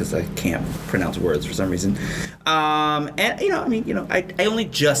Hallows, because I can't pronounce words for some reason. And I only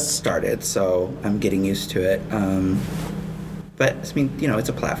just started, so I'm getting used to it. But I mean, it's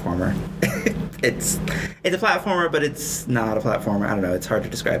a platformer. it's a platformer, but it's not a platformer. I don't know. It's hard to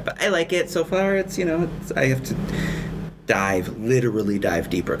describe, but I like it so far. It's I have to literally dive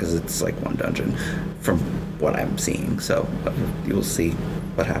deeper because it's like one dungeon from what I'm seeing. So you'll see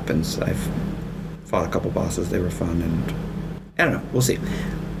what happens. I've fought a couple bosses. They were fun, and I don't know. We'll see.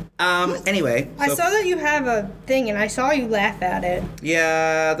 Anyway. I saw that you have a thing, and I saw you laugh at it.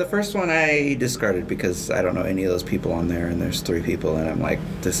 Yeah, the first one I discarded because I don't know any of those people on there, and there's 3 people, and I'm like,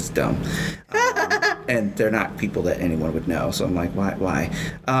 this is dumb. And they're not people that anyone would know, so I'm like, why?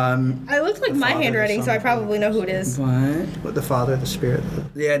 It looks like my Father, handwriting, the so I Son. probably know who it is. What? With the Father, the Spirit.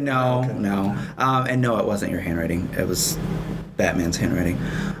 Yeah, no, Okay. no. And no, it wasn't your handwriting. It was Batman's handwriting.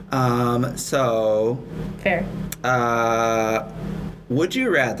 So... Fair. Would you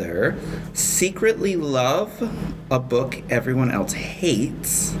rather secretly love a book everyone else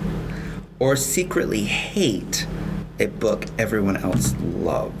hates, or secretly hate a book everyone else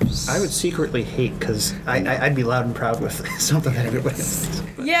loves? I would secretly hate because I'd be loud and proud with something that everybody else.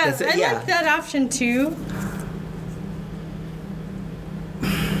 Yeah, That's it, I yeah. like that option too.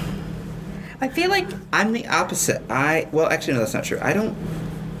 I feel like I'm the opposite. Actually, no, that's not true.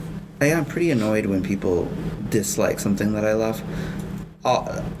 I'm pretty annoyed when people dislike something that I love.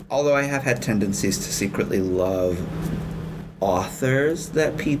 Although I have had tendencies to secretly love authors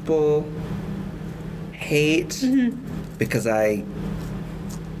that people hate because I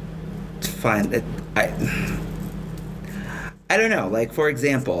find it. I don't know. Like, for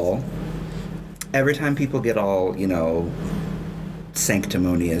example, every time people get all,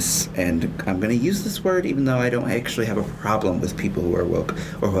 sanctimonious, and I'm going to use this word even though I don't actually have a problem with people who are woke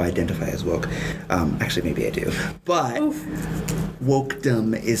or who identify as woke. Actually, maybe I do. But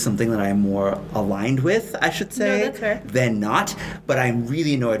wokedom is something that I'm more aligned with, I should say, No, that's fair. than not. But I'm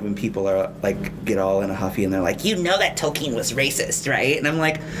really annoyed when people are like get all in a huffy and they're like, that Tolkien was racist, right? And I'm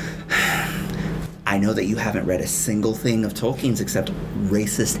like, I know that you haven't read a single thing of Tolkien's except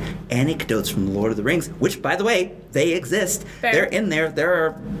racist anecdotes from Lord of the Rings, which, by the way, they exist. Fair. They're in there.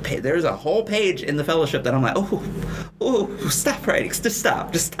 There's a whole page in the Fellowship that I'm like, oh, stop writing. Just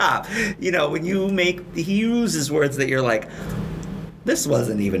stop. When he uses words that you're like, this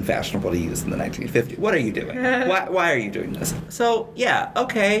wasn't even fashionable to use in the 1950s. What are you doing? Why are you doing this? So, yeah,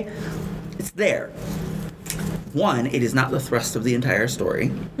 okay, it's there. 1, it is not the thrust of the entire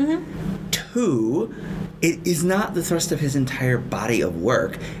story. 2, it is not the thrust of his entire body of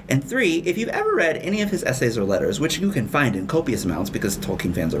work. And 3, if you've ever read any of his essays or letters, which you can find in copious amounts because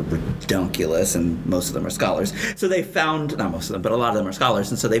Tolkien fans are redunculous and most of them are scholars, so they found, not most of them, but a lot of them are scholars,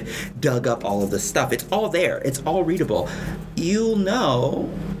 and so they've dug up all of this stuff. It's all there. It's all readable. You'll know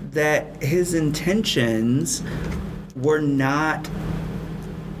that his intentions were not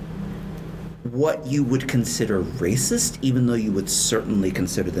what you would consider racist, even though you would certainly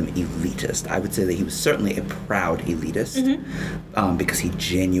consider them elitist. I would say that he was certainly a proud elitist, because he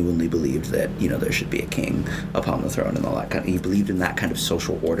genuinely believed that, there should be a king upon the throne and all that kind of, he believed in that kind of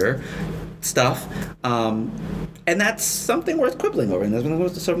social order stuff. And that's something worth quibbling over, and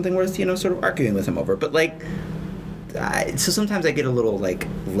that's something worth, sort of arguing with him over. But, so sometimes I get a little,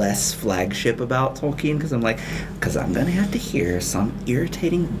 less flagship about Tolkien, because I'm going to have to hear some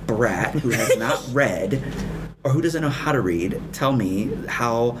irritating brat who has not read or who doesn't know how to read tell me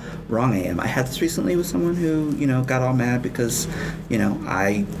how wrong I am. I had this recently with someone who, got all mad because,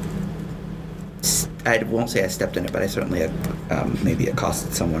 I won't say I stepped in it, but I certainly maybe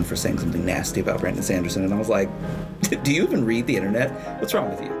accosted someone for saying something nasty about Brandon Sanderson, and I was like, do you even read the internet? What's wrong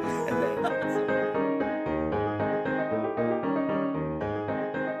with you?